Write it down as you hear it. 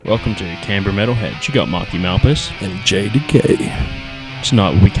Welcome to Canberra Metalheads. You got Marky Malphas and JDecay.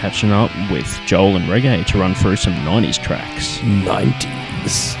 Tonight we'll be catching up with Joel and Reggae to run through some 90s tracks.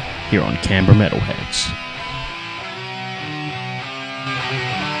 90s. Here on Canberra Metalheads.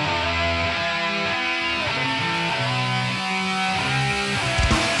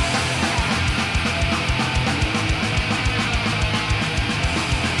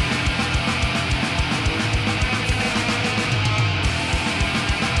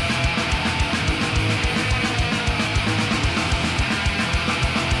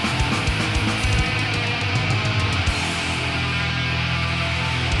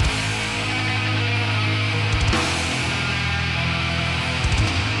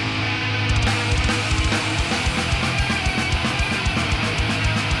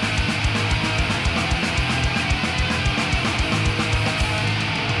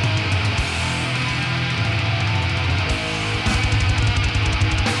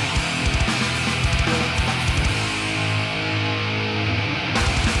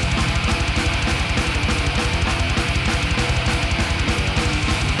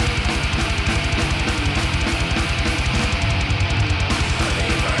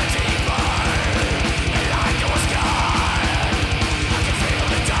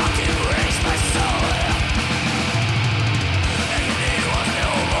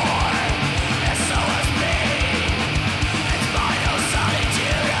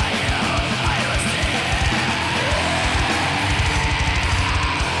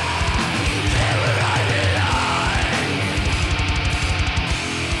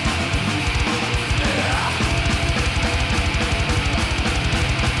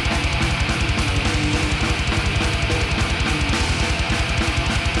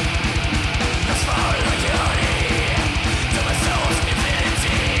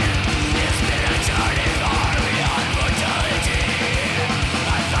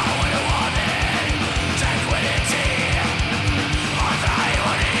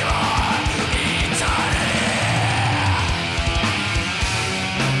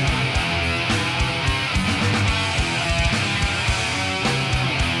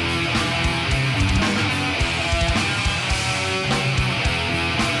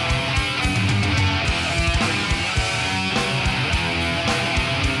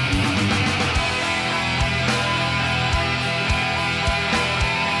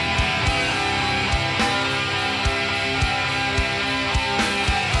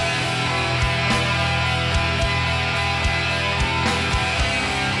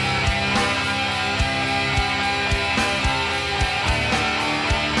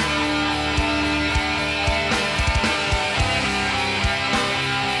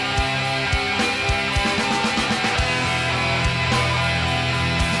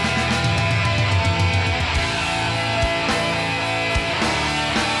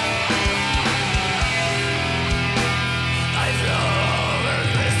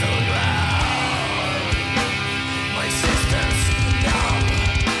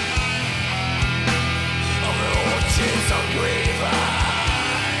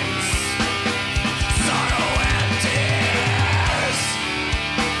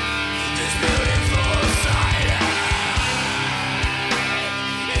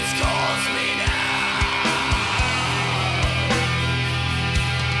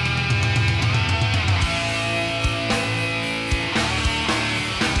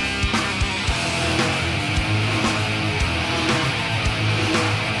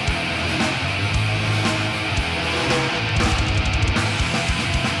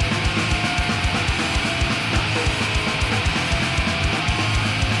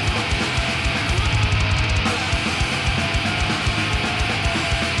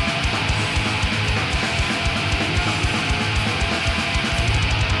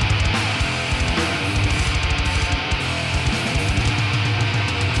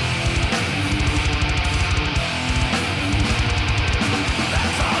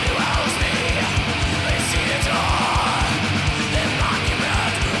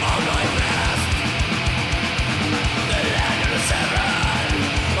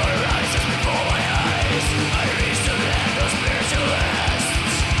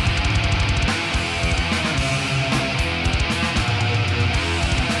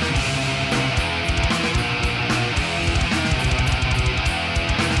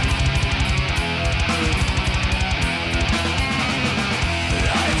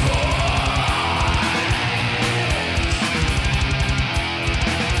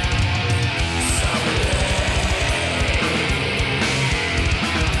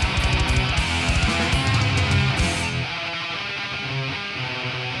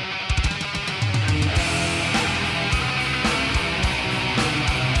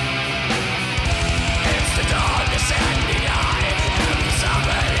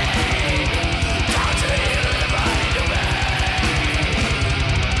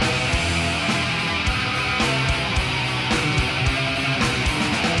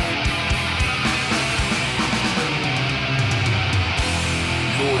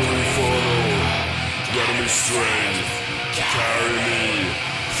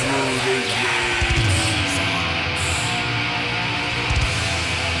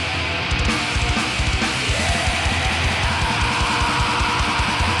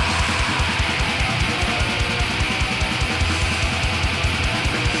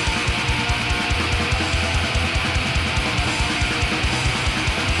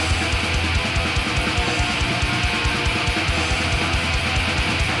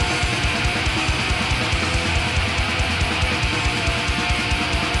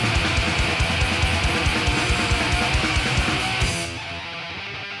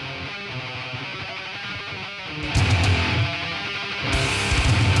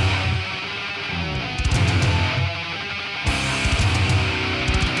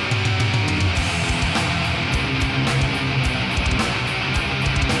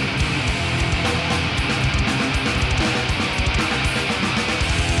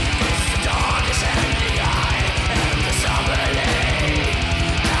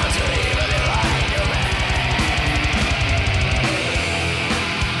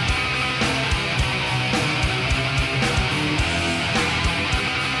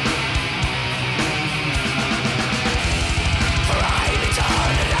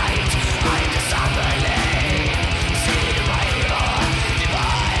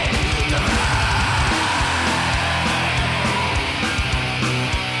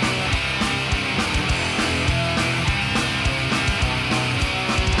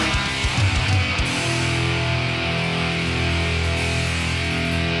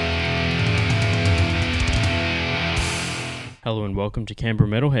 Hello and welcome to Canberra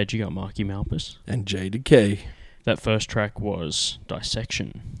Metalheads. You got Marky Malphas and JDecay. That first track was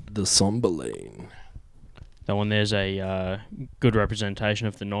Dissection. The Somber Lane. That one there's a good representation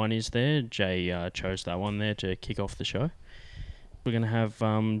of the 90s there. Jay chose that one there to kick off the show. We're going to have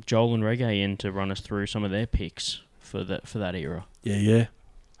Joel and Reggae in to run us through some of their picks for that era. Yeah.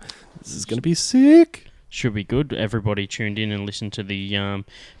 This is going to be sick. Should be good. Everybody tuned in and listened to the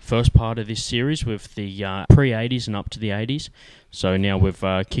first part of this series with the pre-80s and up to the 80s. So now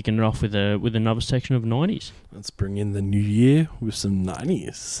we're kicking it off with another section of 90s. Let's bring in the new year with some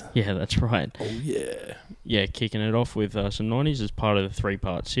 90s. Yeah, that's right. Oh, yeah. Yeah, kicking it off with some 90s as part of the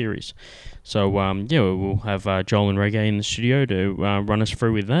 3-part series. So, we'll have Joel and Reggae in the studio to run us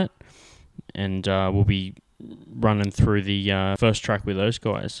through with that. And we'll be running through the first track with those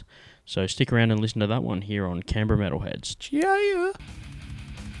guys. So stick around and listen to that one here on Canberra Metalheads. Yeah.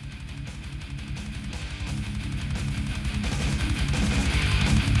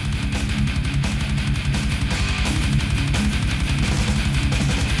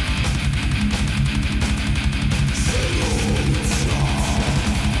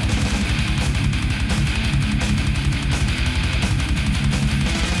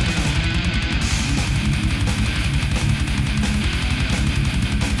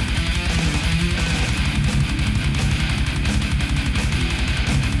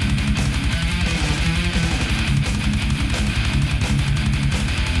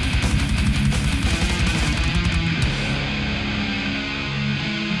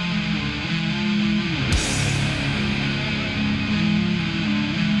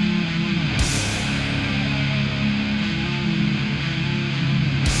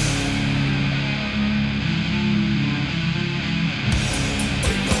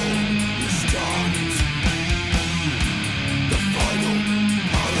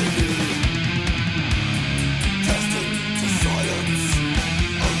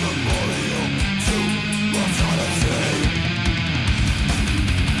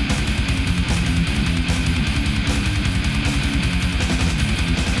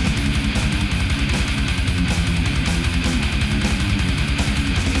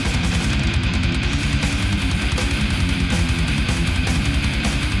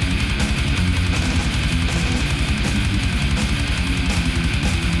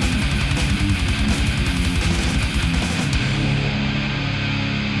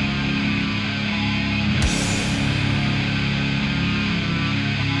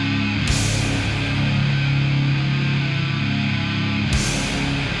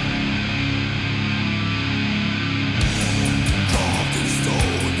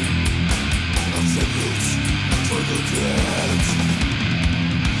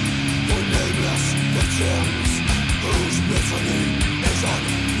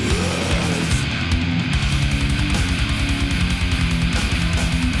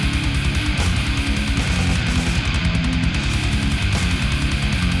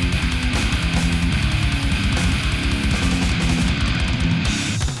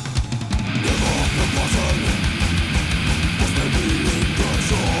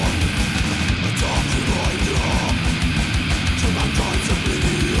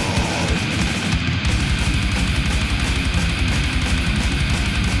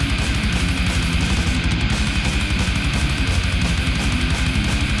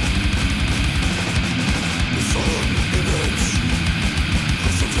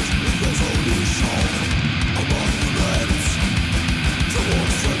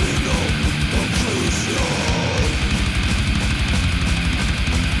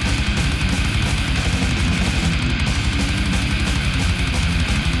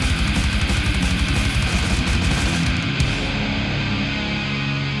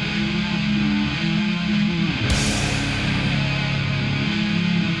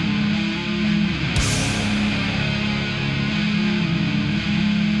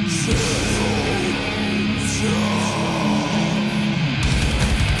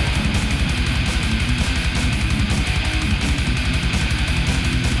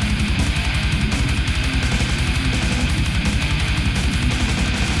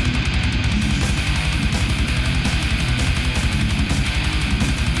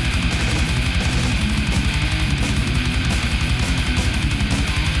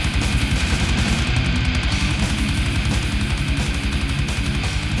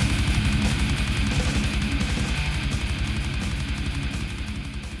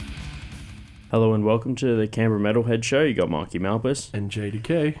 Hello and welcome to the Canberra Metalhead Show. You got Marky Malphas and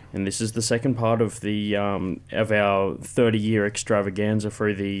JDecay, and this is the second part of the of our 30-year extravaganza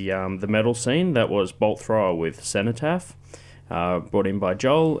through the metal scene. That was Bolt Thrower with Cenotaph. brought in by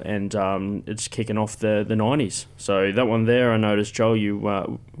Joel, and it's kicking off the 90s. So that one there, I noticed,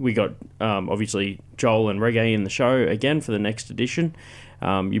 Joel, we got obviously Joel and Reggae in the show again for the next edition.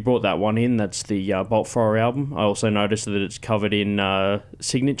 You brought that one in. That's the Bolt Thrower album. I also noticed that it's covered in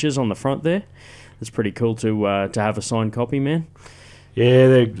signatures on the front there. It's pretty cool to have a signed copy, man.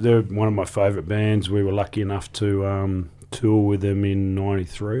 Yeah, they're one of my favourite bands. We were lucky enough to tour with them in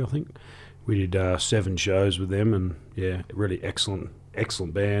 '93, I think. We did 7 shows with them, and yeah, really excellent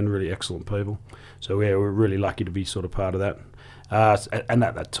band, really excellent people. So yeah, we're really lucky to be sort of part of that. And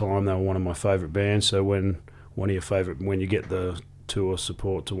at that time, they were one of my favourite bands. So when you get the tour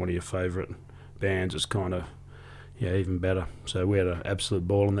support to one of your favourite bands, it's kind of even better. So we had an absolute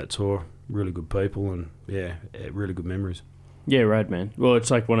ball on that tour. Really good people, and yeah, really good memories. Yeah, rad, man. Well,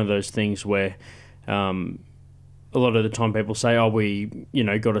 it's like one of those things where a lot of the time people say, oh, we,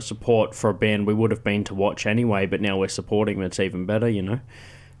 got a support for a band we would have been to watch anyway, but now we're supporting them, it's even better, Yeah,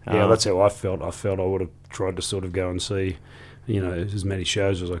 that's how I felt. I felt I would have tried to sort of go and see, as many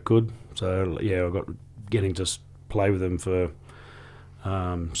shows as I could. So, yeah, I got getting to play with them for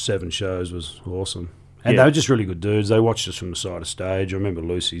 7 shows was awesome. And they were just really good dudes. They watched us from the side of stage. I remember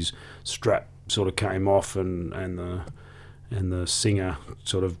Lucy's strap sort of came off and the singer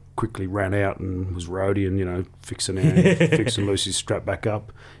sort of quickly ran out and was roadieing, fixing Lucy's strap back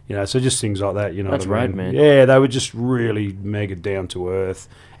up. So just things like that, That's what I right, mean? man. Yeah, they were just really mega down to earth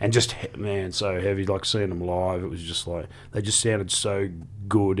and just, man, so heavy. Like seeing them live, it was just like, they just sounded so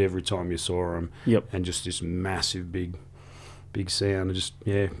good every time you saw them. Yep. And just this massive, big sound. And just,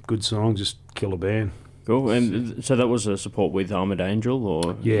 good songs, just killer band. Cool. And so that was a support with Armored Angel,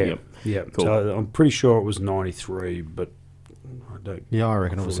 or? Yeah. Cool. So I'm pretty sure it was 93, but I don't. Yeah, I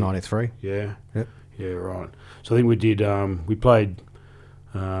reckon it was 93. Yeah. Yep. Yeah, right. So I think we did. We played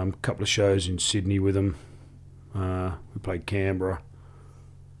a couple of shows in Sydney with them. We played Canberra.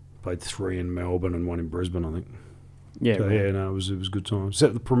 Played 3 in Melbourne and 1 in Brisbane, I think. Yeah. So, right. it was a good time.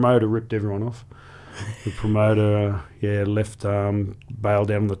 Except the promoter ripped everyone off. The promoter, left, bailed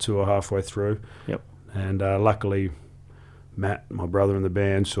down on the tour halfway through. Yep. And luckily, Matt, my brother in the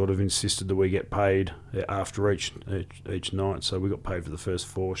band, sort of insisted that we get paid after each night. So we got paid for the first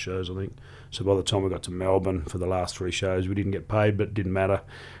 4 shows, I think. So by the time we got to Melbourne for the last 3 shows, we didn't get paid, but it didn't matter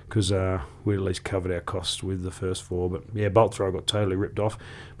because we at least covered our costs with the first 4. But yeah, Bolt Thrower got totally ripped off.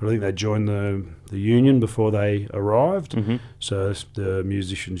 But I think they joined the union before they arrived. Mm-hmm. So the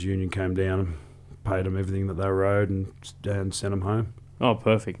musicians' union came down and paid them everything that they owed and sent them home. Oh,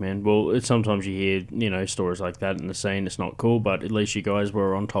 perfect, man. Well, sometimes you hear, stories like that in the scene. It's not cool, but at least you guys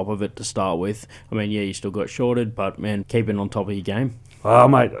were on top of it to start with. I mean, yeah, you still got shorted, but, man, keeping on top of your game. Oh,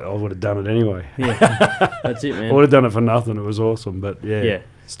 mate, I would have done it anyway. Yeah, that's it, man. I would have done it for nothing. It was awesome, but Yeah.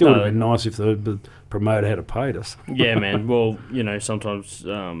 Still would have been nice if the promoter had paid us. Yeah, man. Well, sometimes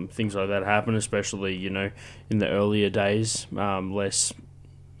things like that happen, especially, in the earlier days. Less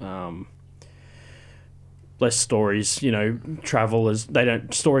stories, stories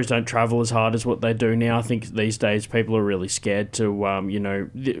don't travel as hard as what they do now. I think these days people are really scared to,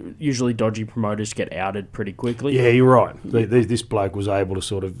 usually dodgy promoters get outed pretty quickly. Yeah, you're right. This bloke was able to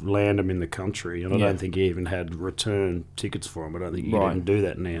sort of land them in the country, and I don't think he even had return tickets for them. I don't think you can even do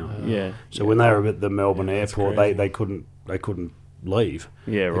that now. So when they were at the Melbourne airport, they couldn't leave.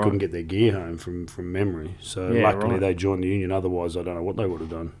 Yeah, they couldn't get their gear home from memory. So luckily they joined the union. Otherwise, I don't know what they would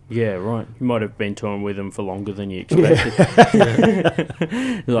have done. Yeah, right. You might have been touring with them for longer than you expected.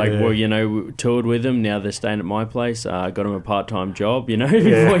 Well, we toured with them. Now they're staying at my place. Got them a part-time job,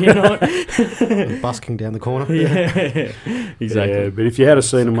 before you know it. Busking down the corner. Yeah, exactly. Yeah, but if you had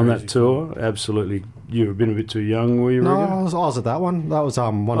seen them on that tour, absolutely, you have been a bit too young, were you? No, Reggae? I was at that one. That was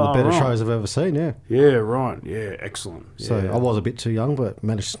one of the better shows I've ever seen, yeah. Yeah, right. Yeah, excellent. So I was a bit too young, but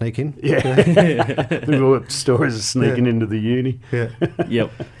managed to sneak in. Yeah. We've all got stories of sneaking into the uni. Yeah.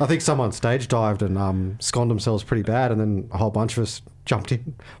 Yep. I think someone stage dived and sconed themselves pretty bad, and then a whole bunch of us jumped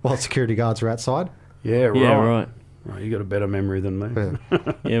in while security guards were outside. Yeah, right. Yeah, right. Right, you got a better memory than me.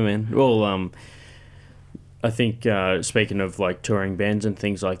 Yeah, man. Well, I think speaking of like touring bands and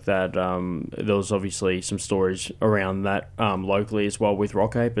things like that, there was obviously some stories around that locally as well with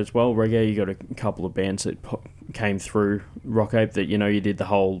Rock Ape as well. Reggae, you got a couple of bands that came through Rock Ape that you did the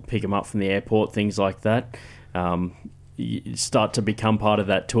whole pick them up from the airport, things like that. You start to become part of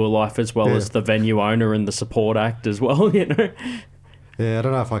that tour life as well as the venue owner and the support act as well. Yeah, I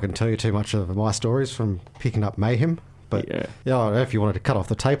don't know if I can tell you too much of my stories from picking up Mayhem. But if you wanted to cut off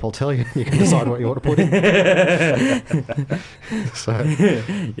the tape, I'll tell you. You can decide what you want to put in.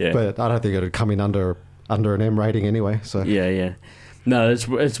 But I don't think it would come in under an M rating anyway. So yeah. No,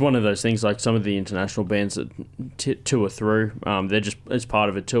 it's one of those things. Like some of the international bands that tour through, they're just as part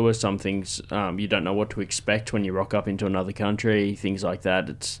of a tour. Some things you don't know what to expect when you rock up into another country. Things like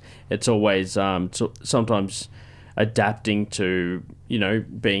that. It's always sometimes adapting to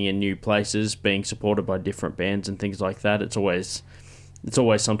being in new places, being supported by different bands and things like that. It's always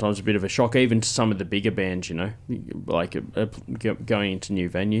sometimes a bit of a shock, even to some of the bigger bands, like going into new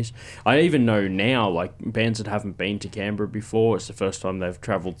venues. I even know now, like bands that haven't been to Canberra before, it's the first time they've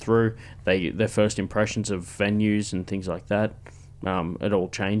travelled through. Their first impressions of venues and things like that, it all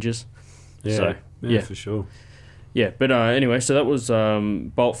changes. Yeah, So, for sure. Yeah, but anyway, so that was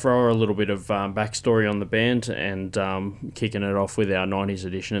Bolt Thrower, a little bit of backstory on the band, and kicking it off with our 90s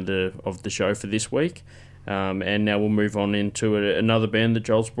edition of the show for this week. And now we'll move on into another band that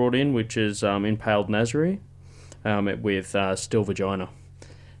Joel's brought in, which is Impaled Nazarene with Still Vagina.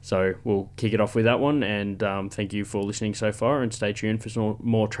 So we'll kick it off with that one, and thank you for listening so far, and stay tuned for some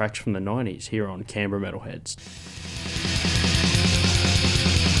more tracks from the 90s here on Canberra Metalheads.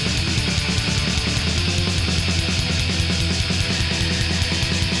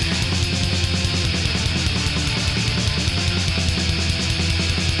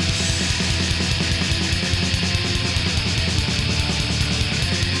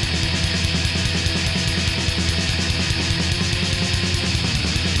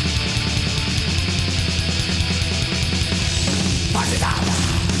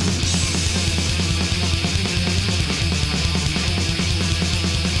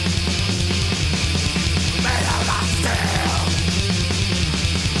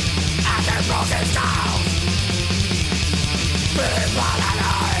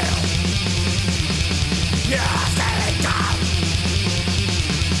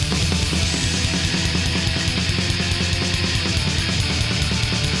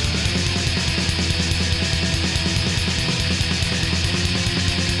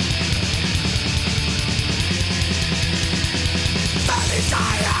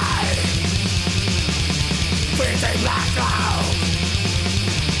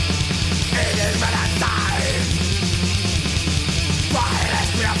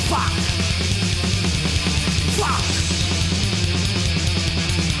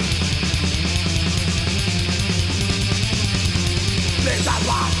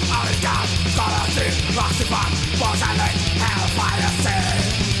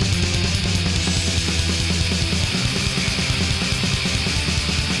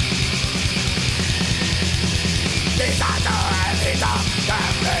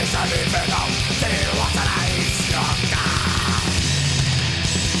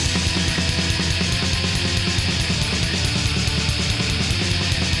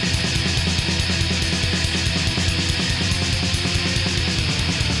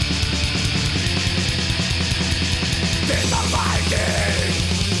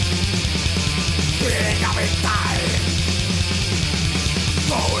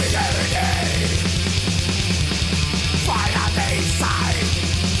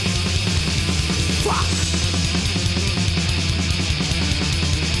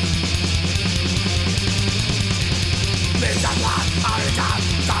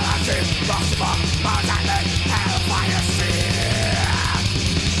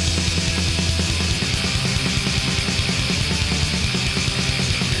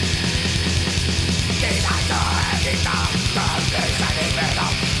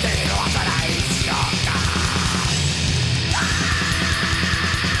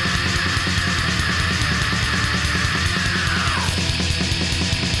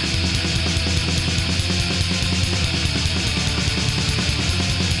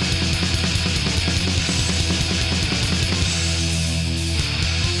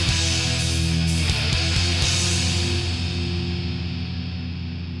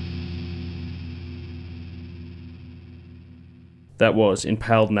 That was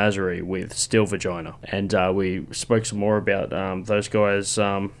Impaled Nazarene with Still Vagina. And we spoke some more about those guys,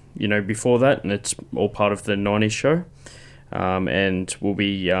 before that, and it's all part of the 90s show. And we'll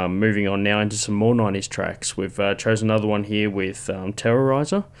be moving on now into some more 90s tracks. We've chosen another one here with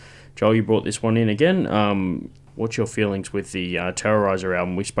Terrorizer. Joel, you brought this one in again. What's your feelings with the Terrorizer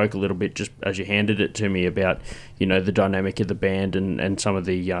album? We spoke a little bit just as you handed it to me about, the dynamic of the band and some of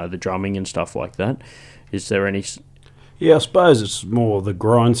the drumming and stuff like that. Is there any... Yeah, I suppose it's more the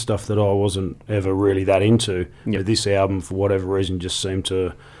grind stuff that I wasn't ever really that into. Yep. But this album, for whatever reason, just seemed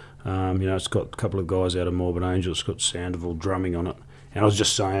to, it's got a couple of guys out of Morbid Angel. It's got Sandoval drumming on it. And I was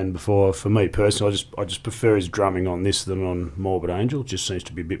just saying before, for me personally, I just prefer his drumming on this than on Morbid Angel. It just seems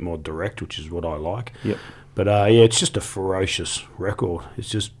to be a bit more direct, which is what I like. Yep. But it's just a ferocious record. It's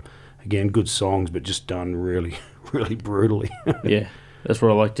just, again, good songs, but just done really, really brutally. Yeah, that's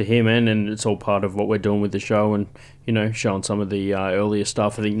what I like to hear, man, and it's all part of what we're doing with the show and, showing some of the earlier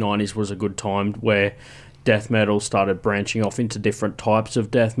stuff. I think 90s was a good time where death metal started branching off into different types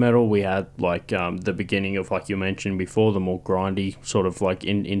of death metal. We had, the beginning of, like you mentioned before, the more grindy, sort of,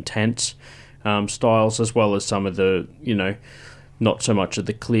 intense styles, as well as some of the, not so much of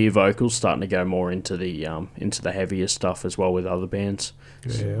the clear vocals, starting to go more into the heavier stuff as well with other bands.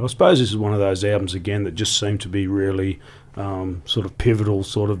 Yeah, I suppose this is one of those albums again that just seemed to be really sort of pivotal,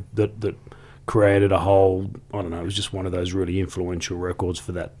 sort of that created a whole. I don't know. It was just one of those really influential records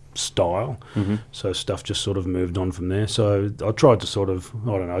for that style. Mm-hmm. So stuff just sort of moved on from there. So I tried to sort of,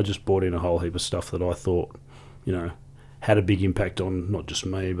 I don't know, I just brought in a whole heap of stuff that I thought, had a big impact on not just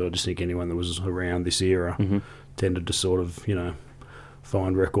me, but I just think anyone that was around this era Mm-hmm. tended to sort of,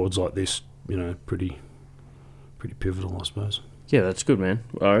 find records like this, pretty pivotal, I suppose. Yeah, that's good, man.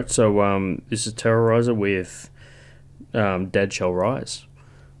 All right, so this is Terrorizer with Dead Shall Rise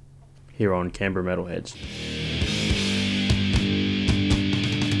here on Canberra Metalheads.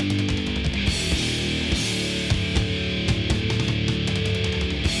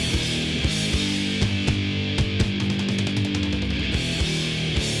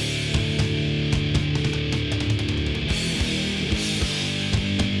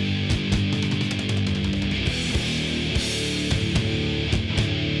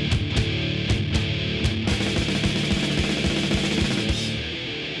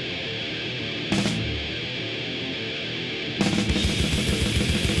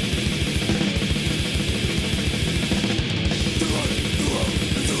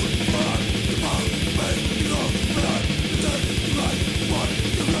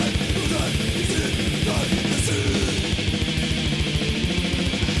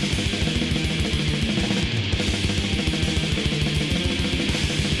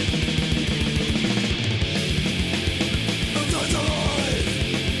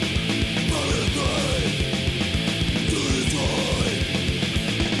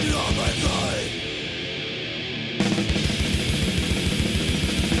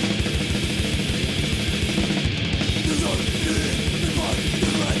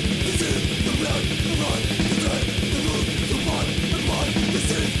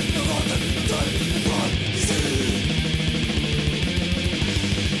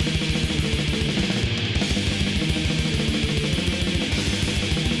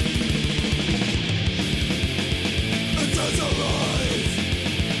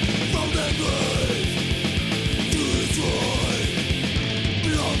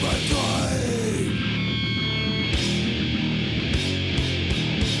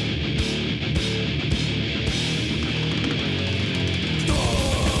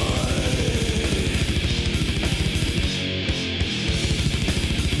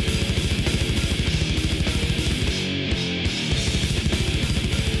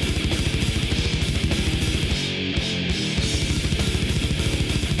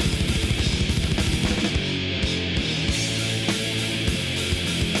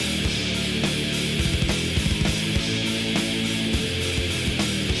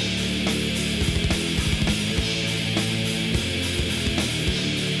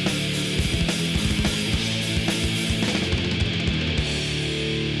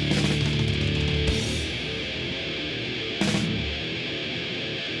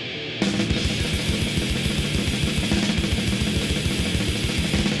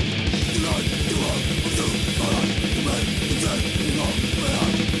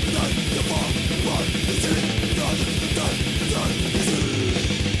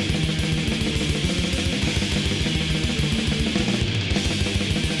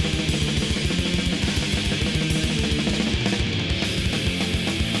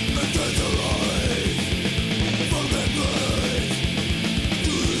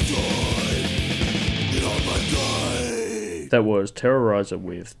 That was Terrorizer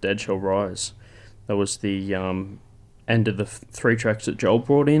with Dead Shall Rise. That was the end of the 3 tracks that Joel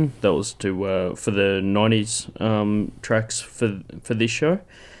brought in. That was to for the 90s tracks for this show.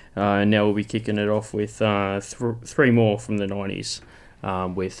 And now we'll be kicking it off with 3 more from the 90s,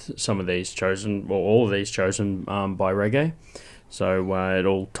 with some of these chosen, or all of these chosen by Reggae. So it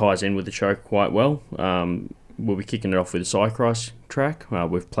all ties in with the show quite well. We'll be kicking it off with a Psychrice track.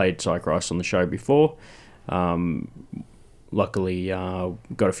 We've played Psychrice on the show before. Luckily,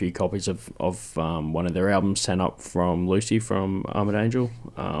 got a few copies of one of their albums sent up from Lucy from Armored Angel.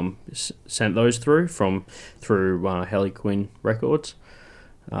 Sent those through Heliquin Records.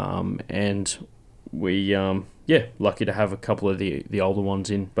 And we, lucky to have a couple of the older ones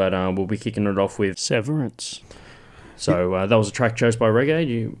in. But we'll be kicking it off with Severance. So that was a track chosen by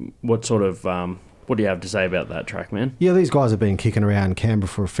Reggae. What What do you have to say about that track, man? Yeah, these guys have been kicking around Canberra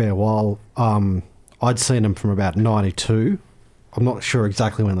for a fair while. I'd seen them from about 92. I'm not sure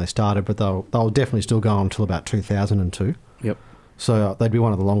exactly when they started, but they were definitely still going until about 2002. Yep. So they'd be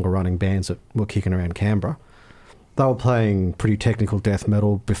one of the longer running bands that were kicking around Canberra. They were playing pretty technical death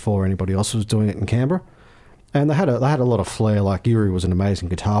metal before anybody else was doing it in Canberra. And they had a lot of flair. Like, Yuri was an amazing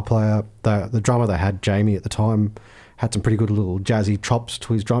guitar player. The drummer they had, Jamie, at the time, had some pretty good little jazzy chops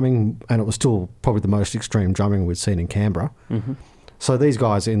to his drumming, and it was still probably the most extreme drumming we'd seen in Canberra. Mm-hmm. So these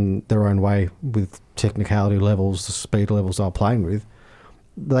guys, in their own way, with technicality levels, the speed levels they were playing with,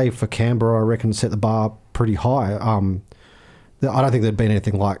 they, for Canberra, I reckon, set the bar pretty high. I don't think there'd been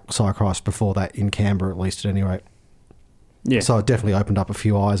anything like Psychrist before that in Canberra, at least at any rate. Yeah. So it definitely opened up a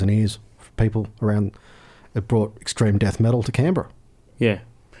few eyes and ears for people around. It brought extreme death metal to Canberra. Yeah.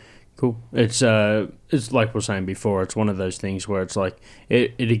 Cool. It's like we were saying before, it's one of those things where it's like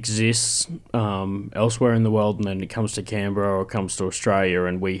it exists elsewhere in the world, and then it comes to Canberra or it comes to Australia,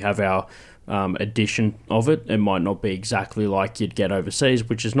 and we have our edition of it. It might not be exactly like you'd get overseas,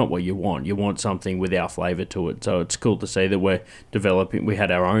 which is not what you want. You want something with our flavour to it. So it's cool to see that we're developing. We had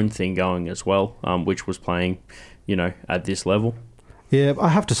our own thing going as well, which was playing, at this level. Yeah, I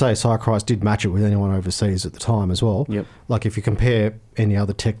have to say Psychrist did match it with anyone overseas at the time as well. Yep. Like, if you compare any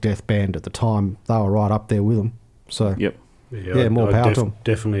other tech death band at the time, they were right up there with them. So, yep. Yeah, more power to them.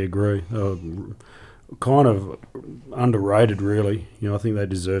 Definitely agree. Kind of underrated, really. I think they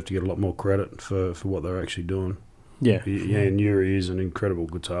deserve to get a lot more credit for what they're actually doing. Yeah. Yeah, and Yuri is an incredible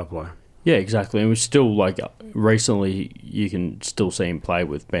guitar player. Yeah, exactly. And we still, recently, you can still see him play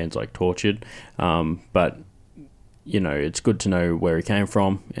with bands like Tortured, but it's good to know where he came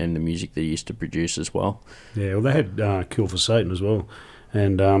from and the music that he used to produce as well. Yeah, well, they had Kill for Satan as well,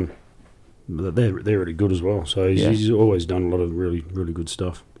 and they're really good as well. So he's always done a lot of really, really good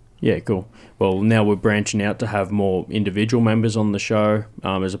stuff. Yeah, cool. Well, now we're branching out to have more individual members on the show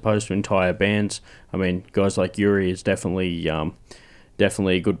as opposed to entire bands. I mean, guys like Yuri is definitely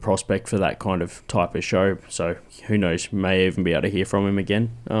a good prospect for that kind of type of show. So who knows, may even be able to hear from him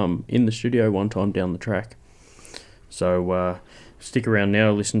again in the studio one time down the track. So stick around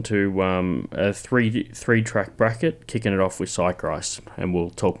now, listen to a three-track bracket, kicking it off with Psychrist, and we'll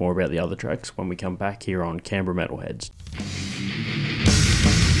talk more about the other tracks when we come back here on Canberra Metalheads.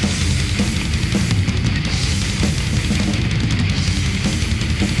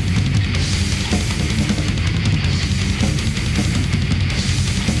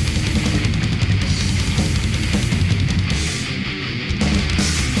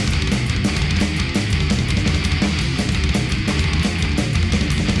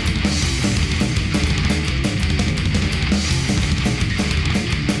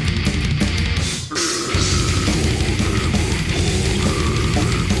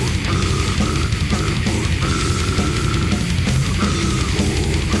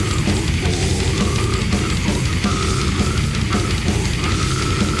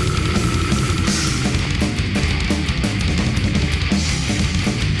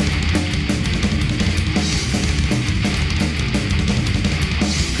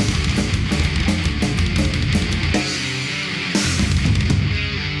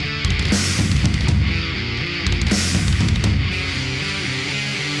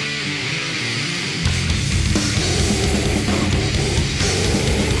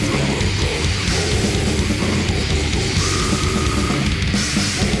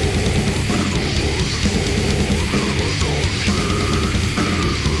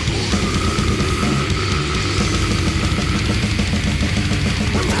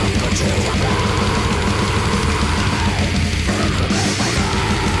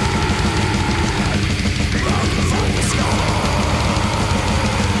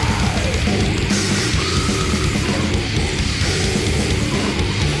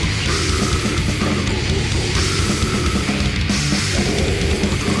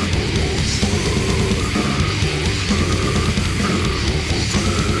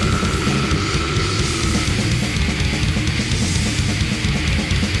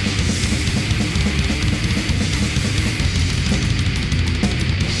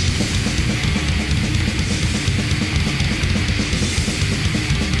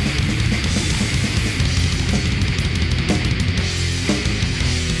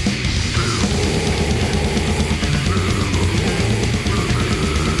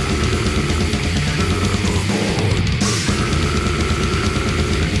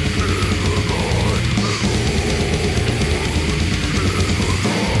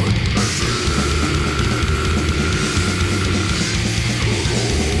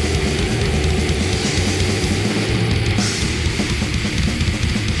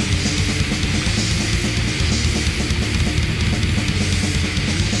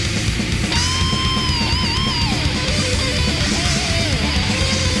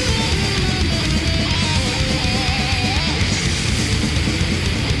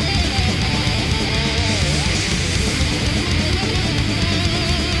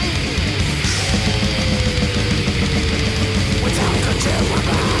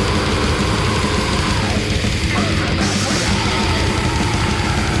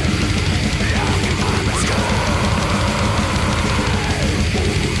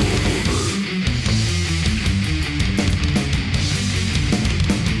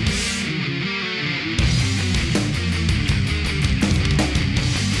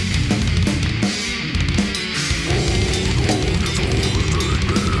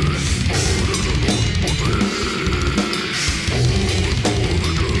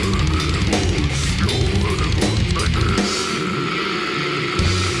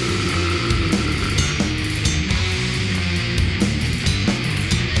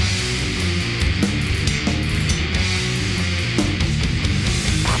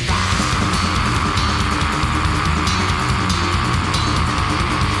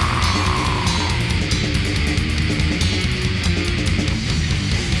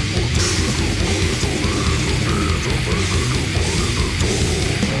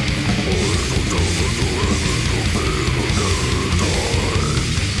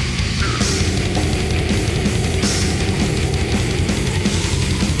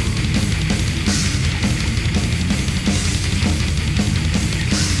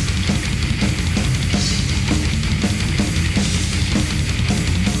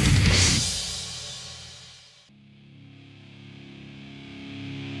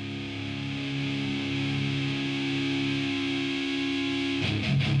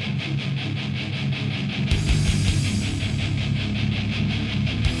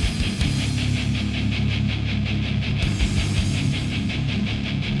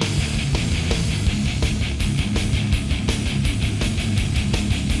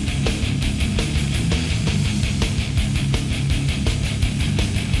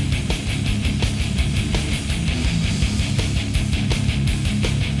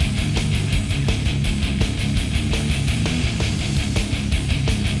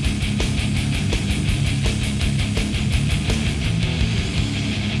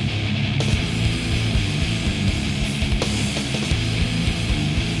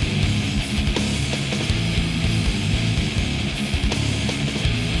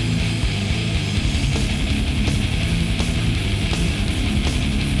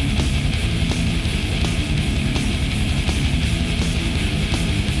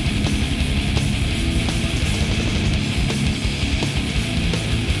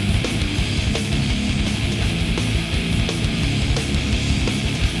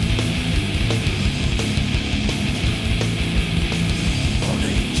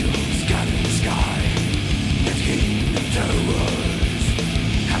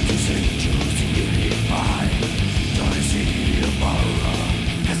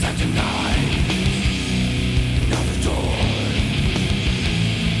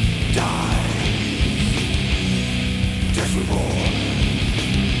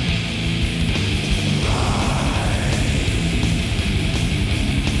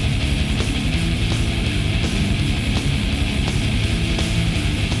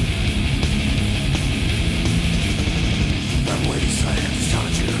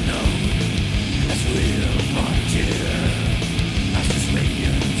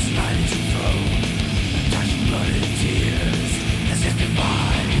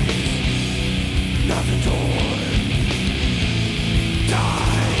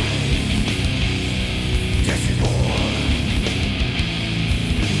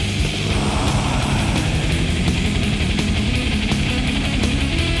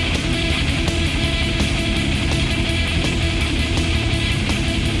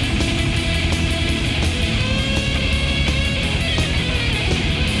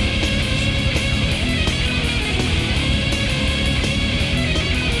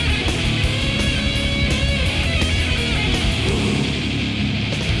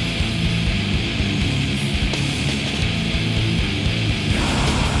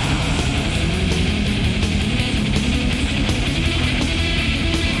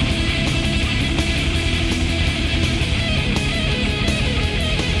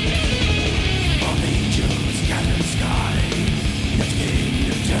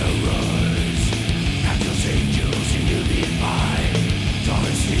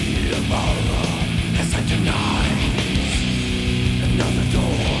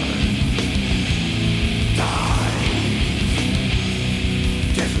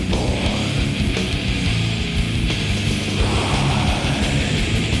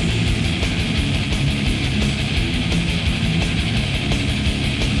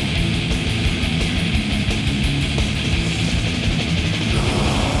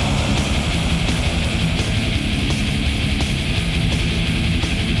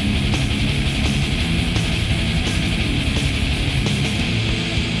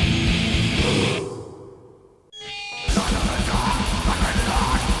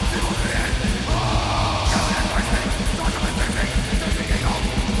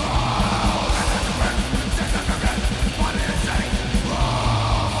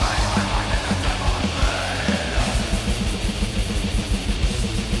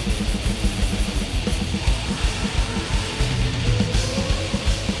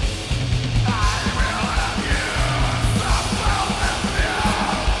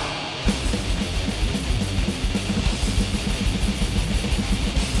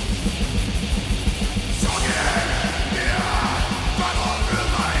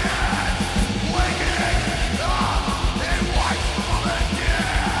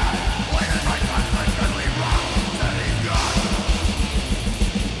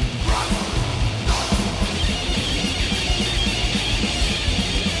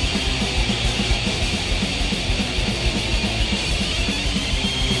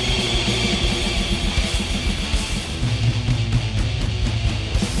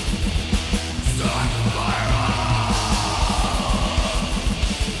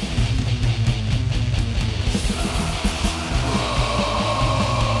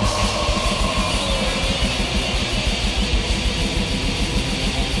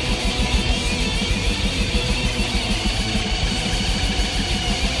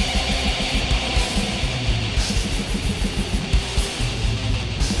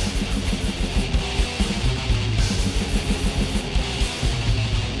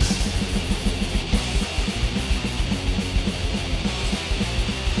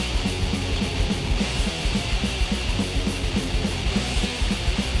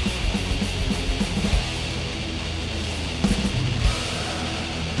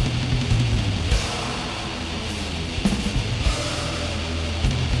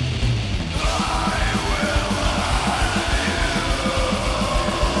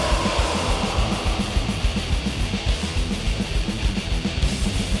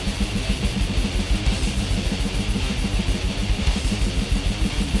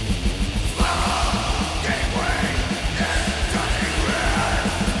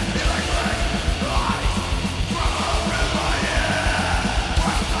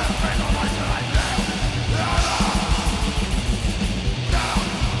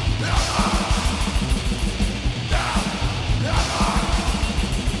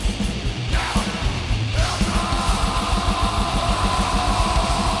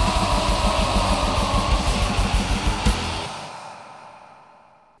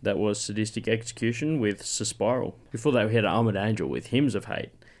 That was Sadistic Execution with Suspiral. Before that, we had Armored Angel with Hymns of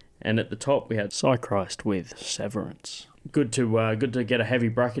Hate. And at the top, we had Psychrist with Severance. Good to get a heavy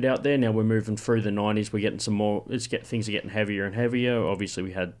bracket out there. Now we're moving through the 90s. We're getting some more. Things are getting heavier and heavier. Obviously,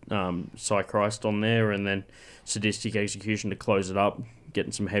 we had Psychrist on there, and then Sadistic Execution to close it up.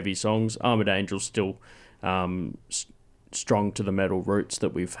 Getting some heavy songs. Armored Angel still strong to the metal roots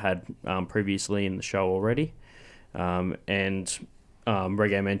that we've had previously in the show already.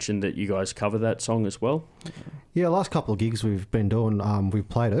 Reggae mentioned that you guys cover that song as well. Yeah, last couple of gigs we've been doing, we've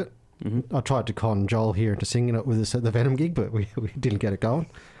played it. Mm-hmm. I tried to con Joel here into singing it with us at the Venom gig, but we didn't get it going.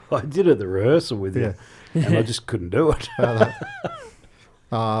 I did it at the rehearsal with you, and I just couldn't do it. I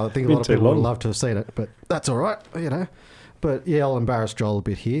think a lot of people would love to have seen it, but that's all right, you know. But yeah, I'll embarrass Joel a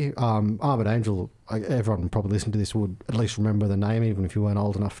bit here. Armored Angel, everyone probably listening to this would at least remember the name, even if you weren't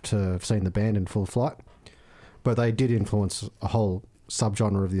old enough to have seen the band in full flight. But they did influence a whole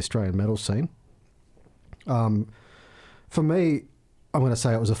subgenre of the Australian metal scene. For me, I'm going to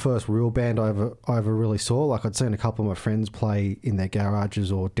say it was the first real band I ever really saw. Like, I'd seen a couple of my friends play in their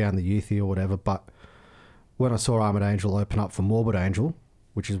garages or down the Youthy or whatever, but when I saw Armored Angel open up for Morbid Angel,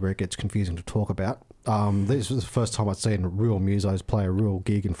 which is where it gets confusing to talk about, this was the first time I'd seen real musos play a real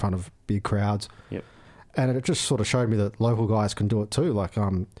gig in front of big crowds. Yep. And it just sort of showed me that local guys can do it too. Like,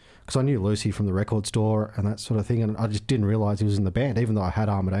 because I knew Lucy from the record store and that sort of thing, and I just didn't realise he was in the band, even though I had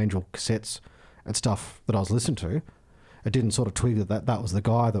Armored Angel cassettes and stuff that I was listening to. It didn't sort of tweak that was the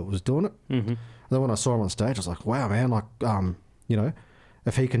guy that was doing it. Mm-hmm. And then when I saw him on stage, I was like, wow, man, like, you know,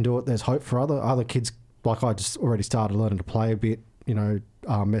 if he can do it, there's hope for other kids. Like, I just already started learning to play a bit, you know,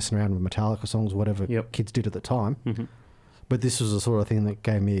 messing around with Metallica songs, whatever kids did at the time. Mm-hmm. But this was the sort of thing that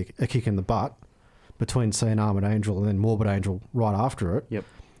gave me a kick in the butt between seeing Armored Angel and then Morbid Angel right after it. Yep.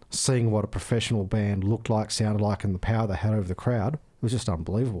 Seeing what a professional band looked like, sounded like, and the power they had over the crowd, it was just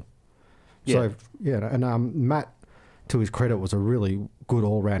unbelievable. Yeah. So, yeah, and Matt, to his credit, was a really good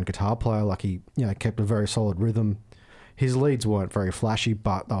all-round guitar player. Like, he, you know, kept a very solid rhythm. His leads weren't very flashy,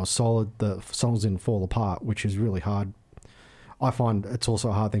 but they were solid. The songs didn't fall apart, which is really hard. I find it's also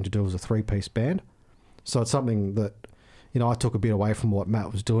a hard thing to do as a three-piece band. So it's something that you know, I took a bit away from what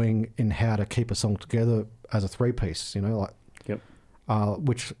Matt was doing in how to keep a song together as a three-piece, you know, like,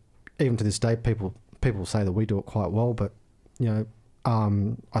 which even to this day, people say that we do it quite well, but, you know,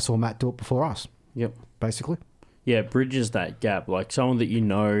 I saw Matt do it before us. Yep. Basically. Yeah, it bridges that gap. Like someone that you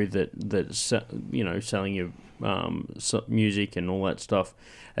know that's you know, selling your music and all that stuff,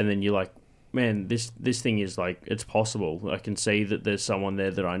 and then you're like, man, this thing is like, it's possible. I can see that there's someone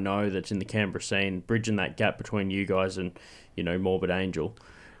there that I know that's in the Canberra scene, bridging that gap between you guys and, you know, Morbid Angel.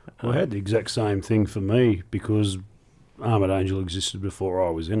 Well, I had the exact same thing for me because Armored Angel existed before I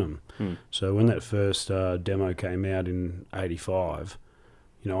was in them. So when that first demo came out in '85,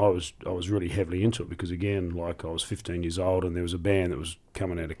 you know, I was really heavily into it because, again, like I was 15 years old and there was a band that was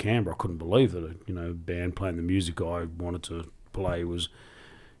coming out of Canberra. I couldn't believe that a band playing the music I wanted to play was,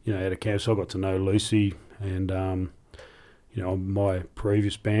 you know, out of Canberra. So I got to know Lucy and, you know, my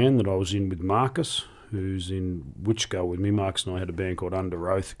previous band that I was in with Marcus, who's in Witchgull with me. Marcus and I had a band called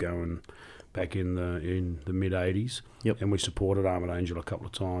Under Oath going back in the mid '80s, and we supported Armored Angel a couple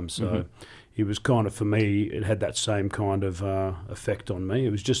of times. So it was kind of, for me, it had that same kind of effect on me.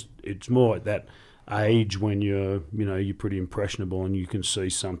 It's more at that age when you're pretty impressionable and you can see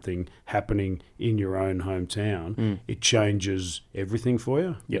something happening in your own hometown. It changes everything for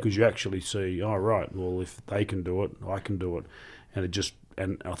you because you actually see, oh right, well if they can do it, I can do it, and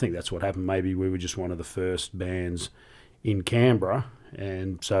I think that's what happened. Maybe we were just one of the first bands in Canberra.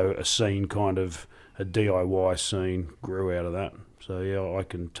 And so a DIY scene grew out of that. So, yeah, I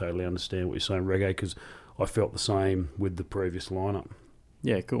can totally understand what you're saying, Reggae, because I felt the same with the previous lineup.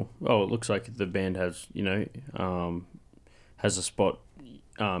 Yeah, cool. Oh, it looks like the band has, you know, has a spot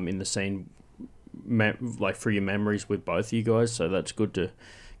in the scene, like for your memories with both of you guys. So that's good to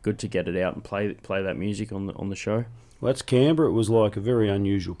get it out and play that music on the show. Well, that's Canberra. It was like a very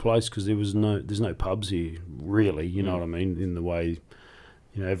unusual place because there's no pubs here, really. You know what I mean? In the way,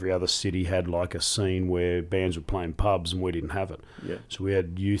 you know, every other city had like a scene where bands were playing pubs and we didn't have it. Yeah. So we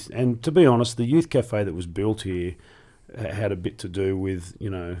had youth, and to be honest, the youth cafe that was built here had a bit to do with, you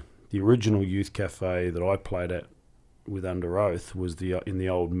know, the original youth cafe that I played at with Under Oath was in the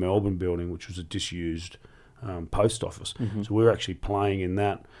old Melbourne building, which was a disused post office. So we were actually playing in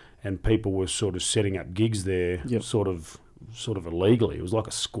that. And people were sort of setting up gigs there, sort of illegally. It was like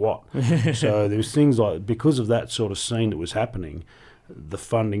a squat. So there was things like, because of that sort of scene that was happening, the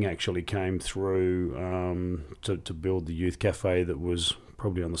funding actually came through to build the youth cafe that was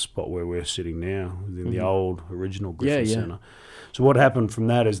probably on the spot where we're sitting now, within the old original Griffin Centre. So what happened from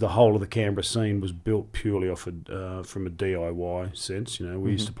that is the whole of the Canberra scene was built purely off from a DIY sense. You know,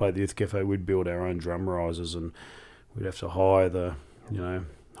 we used to play the youth cafe. We'd build our own drum risers, and we'd have to hire the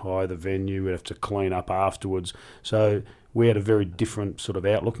venue, we'd have to clean up afterwards. So we had a very different sort of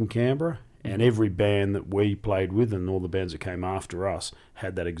outlook in Canberra, and every band that we played with and all the bands that came after us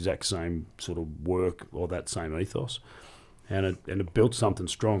had that exact same sort of work or that same ethos. And it built something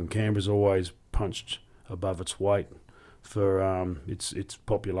strong. Canberra's always punched above its weight for its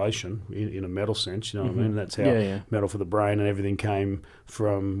population in a metal sense, you know what I mean? That's how Metal for the Brain and everything came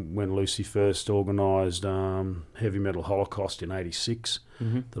from when Lucy first organised Heavy Metal Holocaust in '86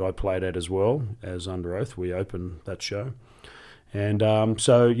 that I played at as well as Under Oath. We opened that show. And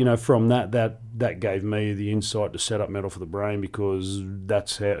so, you know, from that gave me the insight to set up Metal for the Brain, because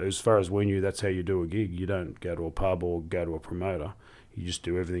that's how, as far as we knew, that's how you do a gig. You don't go to a pub or go to a promoter. You just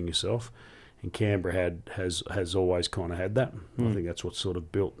do everything yourself. And Canberra has always kind of had that. I think that's what sort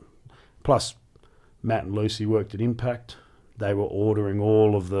of built. Plus, Matt and Lucy worked at Impact. They were ordering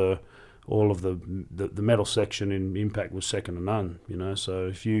all of the metal section in Impact was second to none. You know, so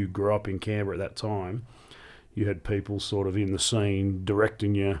if you grew up in Canberra at that time, you had people sort of in the scene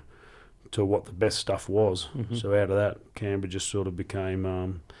directing you to what the best stuff was. So out of that, Canberra just sort of became,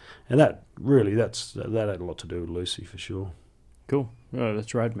 and that had a lot to do with Lucy for sure. Cool. Oh,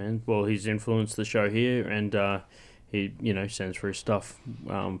 that's right, man. Well, he's influenced the show here, and he, you know, sends for his stuff,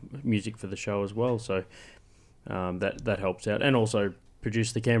 music for the show as well. So that helps out, and also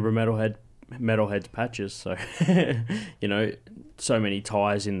produced the Canberra Metalheads patches. So you know, so many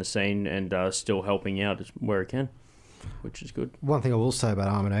ties in the scene, and still helping out where it can, which is good. One thing I will say about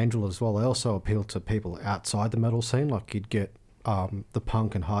Armored Angel as well, they also appeal to people outside the metal scene. Like you'd get the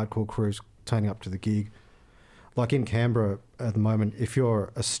punk and hardcore crews turning up to the gig. Like in Canberra at the moment, if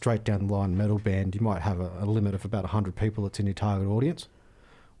you're a straight down the line metal band, you might have a limit of about 100 people that's in your target audience.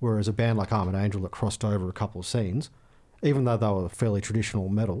 Whereas a band like Armored Angel that crossed over a couple of scenes, even though they were fairly traditional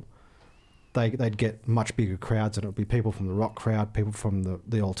metal, they'd get much bigger crowds, and it would be people from the rock crowd, people from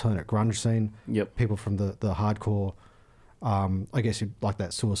the alternate grunge scene, people from the hardcore, I guess you'd like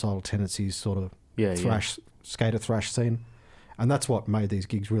that Suicidal Tendencies sort of thrash skater thrash scene. And that's what made these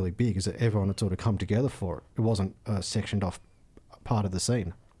gigs really big, is that everyone had sort of come together for it. It wasn't a sectioned off part of the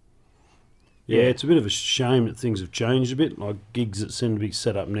scene. Yeah, it's a bit of a shame that things have changed a bit. Like gigs that seem to be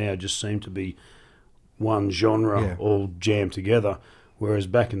set up now just seem to be one genre all jammed together. Whereas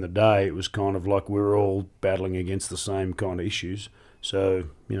back in the day, it was kind of like we were all battling against the same kind of issues. So,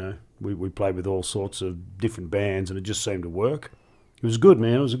 we played with all sorts of different bands and it just seemed to work. It was good,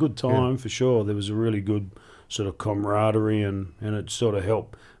 man. It was a good time for sure. There was a really good sort of camaraderie and it sort of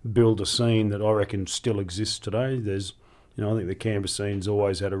helped build a scene that I reckon still exists today. There's, I think the Canberra scene's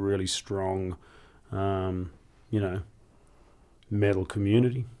always had a really strong, metal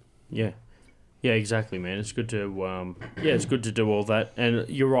community. Yeah. Yeah, exactly, man. It's good to it's good to do all that. And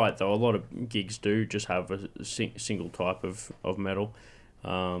you're right, though. A lot of gigs do just have a single type of metal.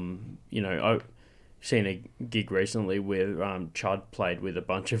 I've seen a gig recently where Chud played with a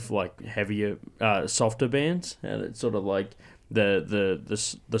bunch of like heavier, softer bands, and it's sort of like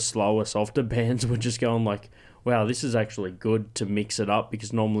the slower, softer bands were just going like, wow, this is actually good to mix it up,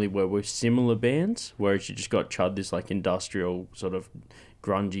 because normally we're with similar bands, whereas you just got Chud, this like industrial sort of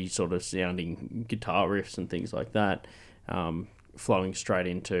grungy sort of sounding guitar riffs and things like that, flowing straight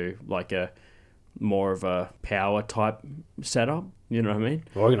into like a more of a power type setup. You know what I mean?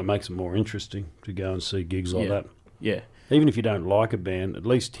 Well, I'm going to make it more interesting to go and see gigs like that. Yeah. Even if you don't like a band, at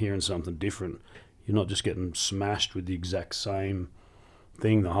least hearing something different, you're not just getting smashed with the exact same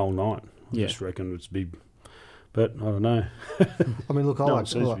thing the whole night. I just reckon it's big. But I don't know. I mean, look, I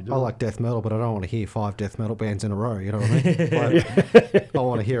like death metal, but I don't want to hear 5 death metal bands in a row. You know what I mean? I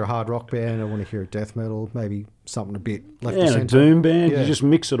want to hear a hard rock band. I want to hear a death metal, maybe something a bit left of centre. A doom band. You just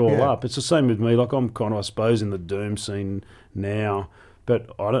mix it all up. It's the same with me. Like I'm kind of, I suppose, in the doom scene now. But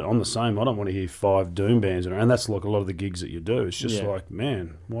I'm the same. I don't want to hear 5 doom bands in a row. And that's like a lot of the gigs that you do. It's just like,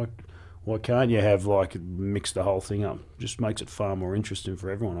 man, why can't you have mix the whole thing up? Just makes it far more interesting for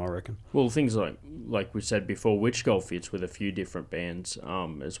everyone, I reckon. Well, things like we said before, Witch Skull fits with a few different bands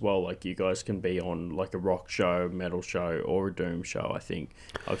as well. Like you guys can be on like a rock show, metal show, or a doom show. I think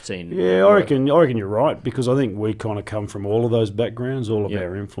I've seen. Yeah, I reckon you're right, because I think we kind of come from all of those backgrounds. All of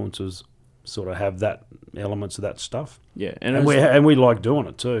our influences sort of have that elements of that stuff. Yeah, and we like doing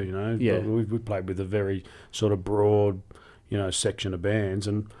it too. Yeah, we played with a very sort of broad, section of bands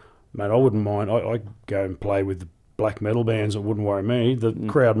and. Mate, I wouldn't mind. I go and play with the black metal bands. It wouldn't worry me. The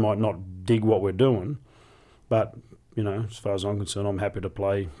crowd might not dig what we're doing, but, as far as I'm concerned, I'm happy to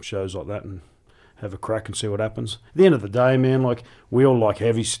play shows like that and have a crack and see what happens. At the end of the day, man, like, we all like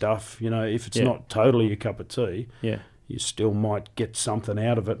heavy stuff. If it's not totally your cup of tea, you still might get something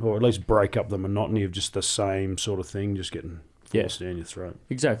out of it, or at least break up the monotony of just the same sort of thing, just getting forced down your throat.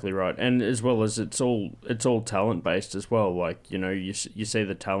 Exactly right. And as well as it's all talent based as well. Like, you see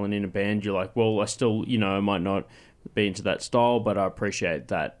the talent in a band, you're like, well, I still, I might not be into that style, but I appreciate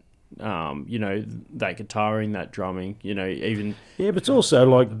that, that guitaring, that drumming, even... Yeah, but it's also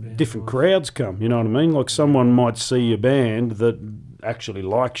like different crowds come, you know what I mean? Like someone might see a band that actually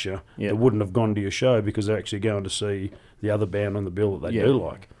likes you, that wouldn't have gone to your show because they're actually going to see the other band on the bill that they do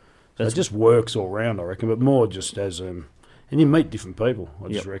like. So it just works all round, I reckon, but more just as... And you meet different people. I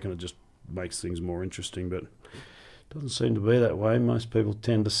just reckon it just makes things more interesting, but it doesn't seem to be that way. Most people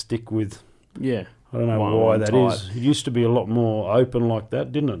tend to stick with... Yeah. I don't know why that is. It used to be a lot more open like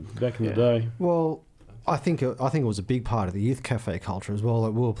that, didn't it, back in the day? Well, I think it was a big part of the youth cafe culture as well.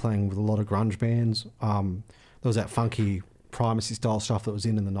 Like we were playing with a lot of grunge bands. There was that funky primacy style stuff that was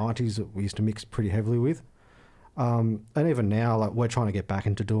in the 90s that we used to mix pretty heavily with. And even now, like we're trying to get back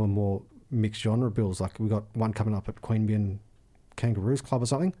into doing more mixed genre bills. Like we got one coming up at Queanbeyan Kangaroos Club or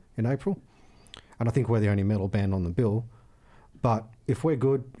something in April, and I think we're the only metal band on the bill. But if we're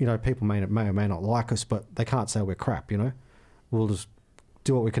good, people may or may not like us, but they can't say we're crap. We'll just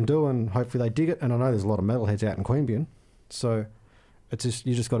do what we can do, and hopefully they dig it. And I know there's a lot of metalheads out in Queanbeyan, so it's just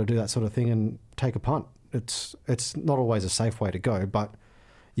you just got to do that sort of thing and take a punt. It's not always a safe way to go, but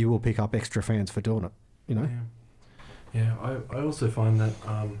you will pick up extra fans for doing it. Yeah, I also find that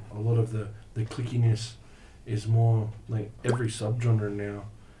a lot of the clickiness is more like every subgenre now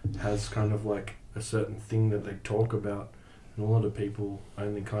has kind of like a certain thing that they talk about, and a lot of people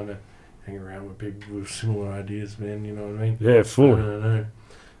only kind of hang around with people with similar ideas, man, you know what I mean? Yeah, fully. I don't know.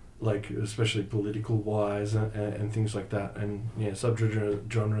 Like, especially political wise and things like that, and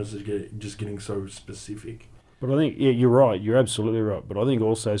subgenres are just getting so specific. But I think, you're right, you're absolutely right, but I think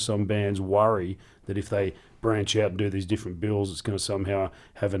also some bands worry that if they branch out and do these different bills, it's going to somehow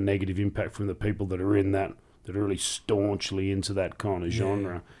have a negative impact from the people that are in that are really staunchly into that kind of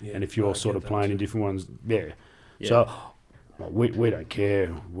genre. Yeah, and if you're sort of playing in different ones, So we don't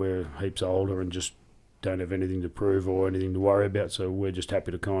care. We're heaps older and just don't have anything to prove or anything to worry about, so we're just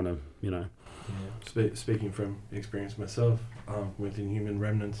happy to kind of, Yeah. Speaking from experience myself, with Inhuman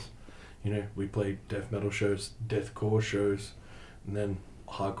Remnants, we played death metal shows, deathcore shows, and then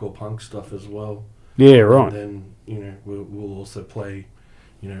hardcore punk stuff as well. Yeah, right. And then, we'll also play,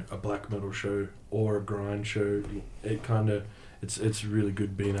 a black metal show or a grind show. It kind of, it's really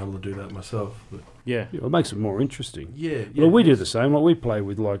good being able to do that myself. But Yeah. It makes it more interesting. yeah. Well, we do the same. Like we play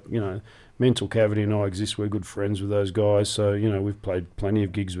with Mental Cavity and I Exist. We're good friends with those guys, so we've played plenty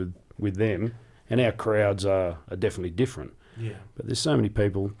of gigs with them, and our crowds are definitely different. Yeah. But there's so many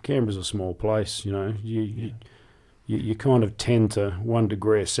people. Canberra's a small place, You kind of tend to one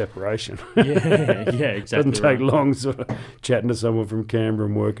degree of separation. Yeah, exactly. Doesn't take long sort of chatting to someone from Canberra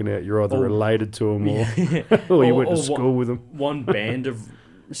and working out you're either related to them or you went to school with them. One band of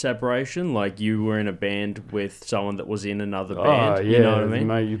separation, like you were in a band with someone that was in another band. Oh, yeah, you know what I mean?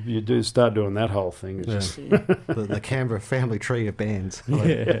 Mate, you do start doing that whole thing. It's just, the Canberra family tree of bands.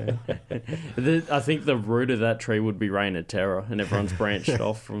 Yeah. I think the root of that tree would be Reign of Terror, and everyone's branched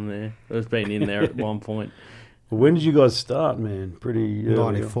off from there. It's been in there at one point. when did you guys start, man? Pretty early.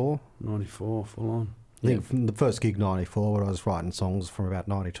 94. 94, full on. I think from the first gig 94, when I was writing songs from about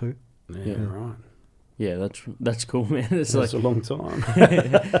 92. Yeah, right. Yeah, that's cool, man. It's That's like a long time.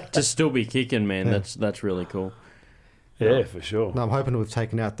 to still be kicking, man. Yeah. That's really cool. Yeah, for sure. No, I'm hoping we've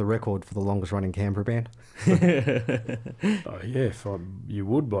taken out the record for the longest running Canberra band. Oh, yeah, you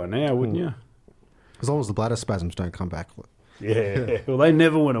would by now, wouldn't you? As long as the bladder spasms don't come back. Yeah. Well, they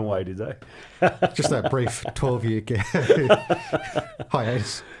never went away, did they? Just that brief 12-year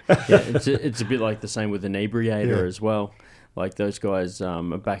hiatus. Yeah, it's a bit like the same with Inebriator Yeah. as well. Like those guys are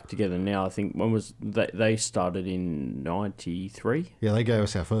back together now. I think when was they started in 93? Yeah, they gave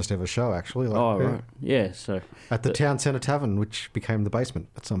us our first ever show, actually. Right. Yeah, so At the Town Centre Tavern, which became the Basement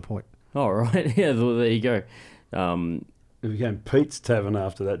at some point. right. Yeah, well, there you go. It became Pete's Tavern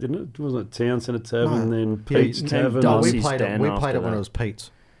after that, didn't it? Wasn't it Town Centre Tavern, No. then Yeah, Pete's and Tavern? No, Darcy's we played Den it after when that. it was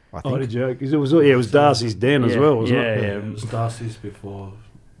Pete's, I think. Oh, did you? 'Cause it was Darcy's Den as well, wasn't it? Yeah. It was Darcy's before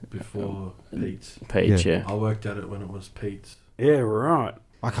Pete's. Peach, yeah. I worked at it when it was Pete's. Yeah, right.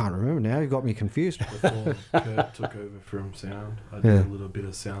 I can't remember now. You got me confused. Before Kurt took over from sound. I did a little bit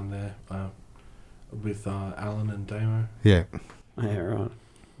of sound there with Alan and Damo. Yeah. Yeah, right.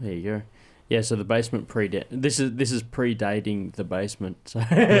 There you go. Yeah, so the Basement this is predating the Basement. So.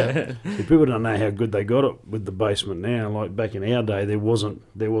 See, people don't know how good they got it with the Basement now. Like back in our day, there wasn't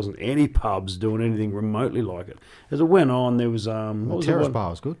any pubs doing anything remotely like it. As it went on, there was what was Terrace it?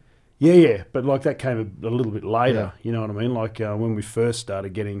 Bar was good. Yeah, but like that came a little bit later. You know what I mean? Like when we first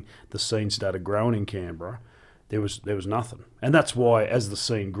started getting the scene started growing in Canberra, there was nothing, and that's why as the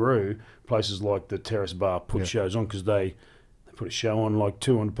scene grew, places like the Terrace Bar put shows on because they put a show on, like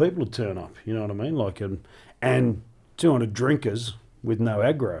 200 people would turn up. You know what I mean? Like and 200 drinkers with no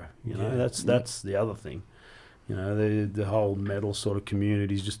aggro. You know, that's the other thing. You know, the whole metal sort of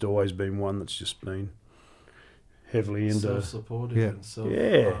community's just always been one that's just been heavily into self-supportive and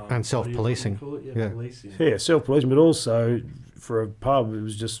self-policing. Policing. Self-policing, but also for a pub, it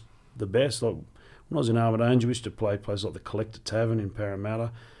was just the best. Like when I was in Armidale, we used to play places like the Collector Tavern in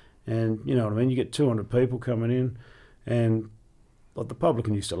Parramatta, and you know what I mean. You get 200 people coming in, and like the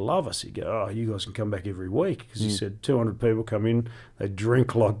publican used to love us. He'd go, "Oh, you guys can come back every week," because he said 200 people come in, they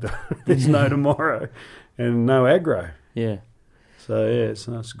drink like there's no tomorrow, and no aggro. Yeah. So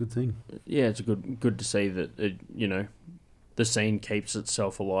that's a good thing. Yeah, it's good to see that the scene keeps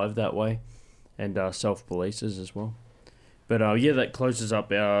itself alive that way, and self-polices as well. But that closes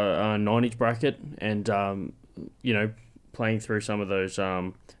up our 90s bracket, and playing through some of those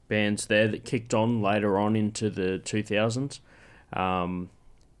bands there that kicked on later on into the 2000s.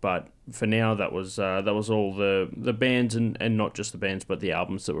 But for now, that was all the bands and not just the bands, but the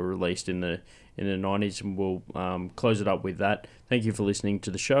albums that were released in the 90s, and we'll close it up with that. Thank you for listening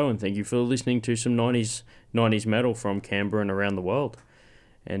to the show, and thank you for listening to some 90s metal from Canberra and around the world.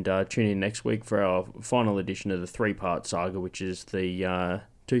 And tune in next week for our final edition of the 3-part saga, which is the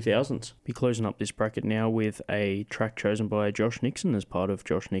 2000s. Be closing up this bracket now with a track chosen by Josh Nixon as part of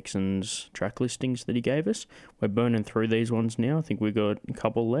Josh Nixon's track listings that he gave us. We're burning through these ones now. I think we've got a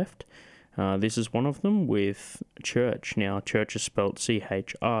couple left. This is one of them with Church. Now, Church is spelled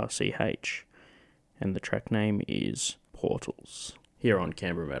CHRCH, and the track name is Portals. Here on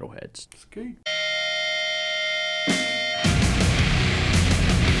Canberra Metalheads. Ski.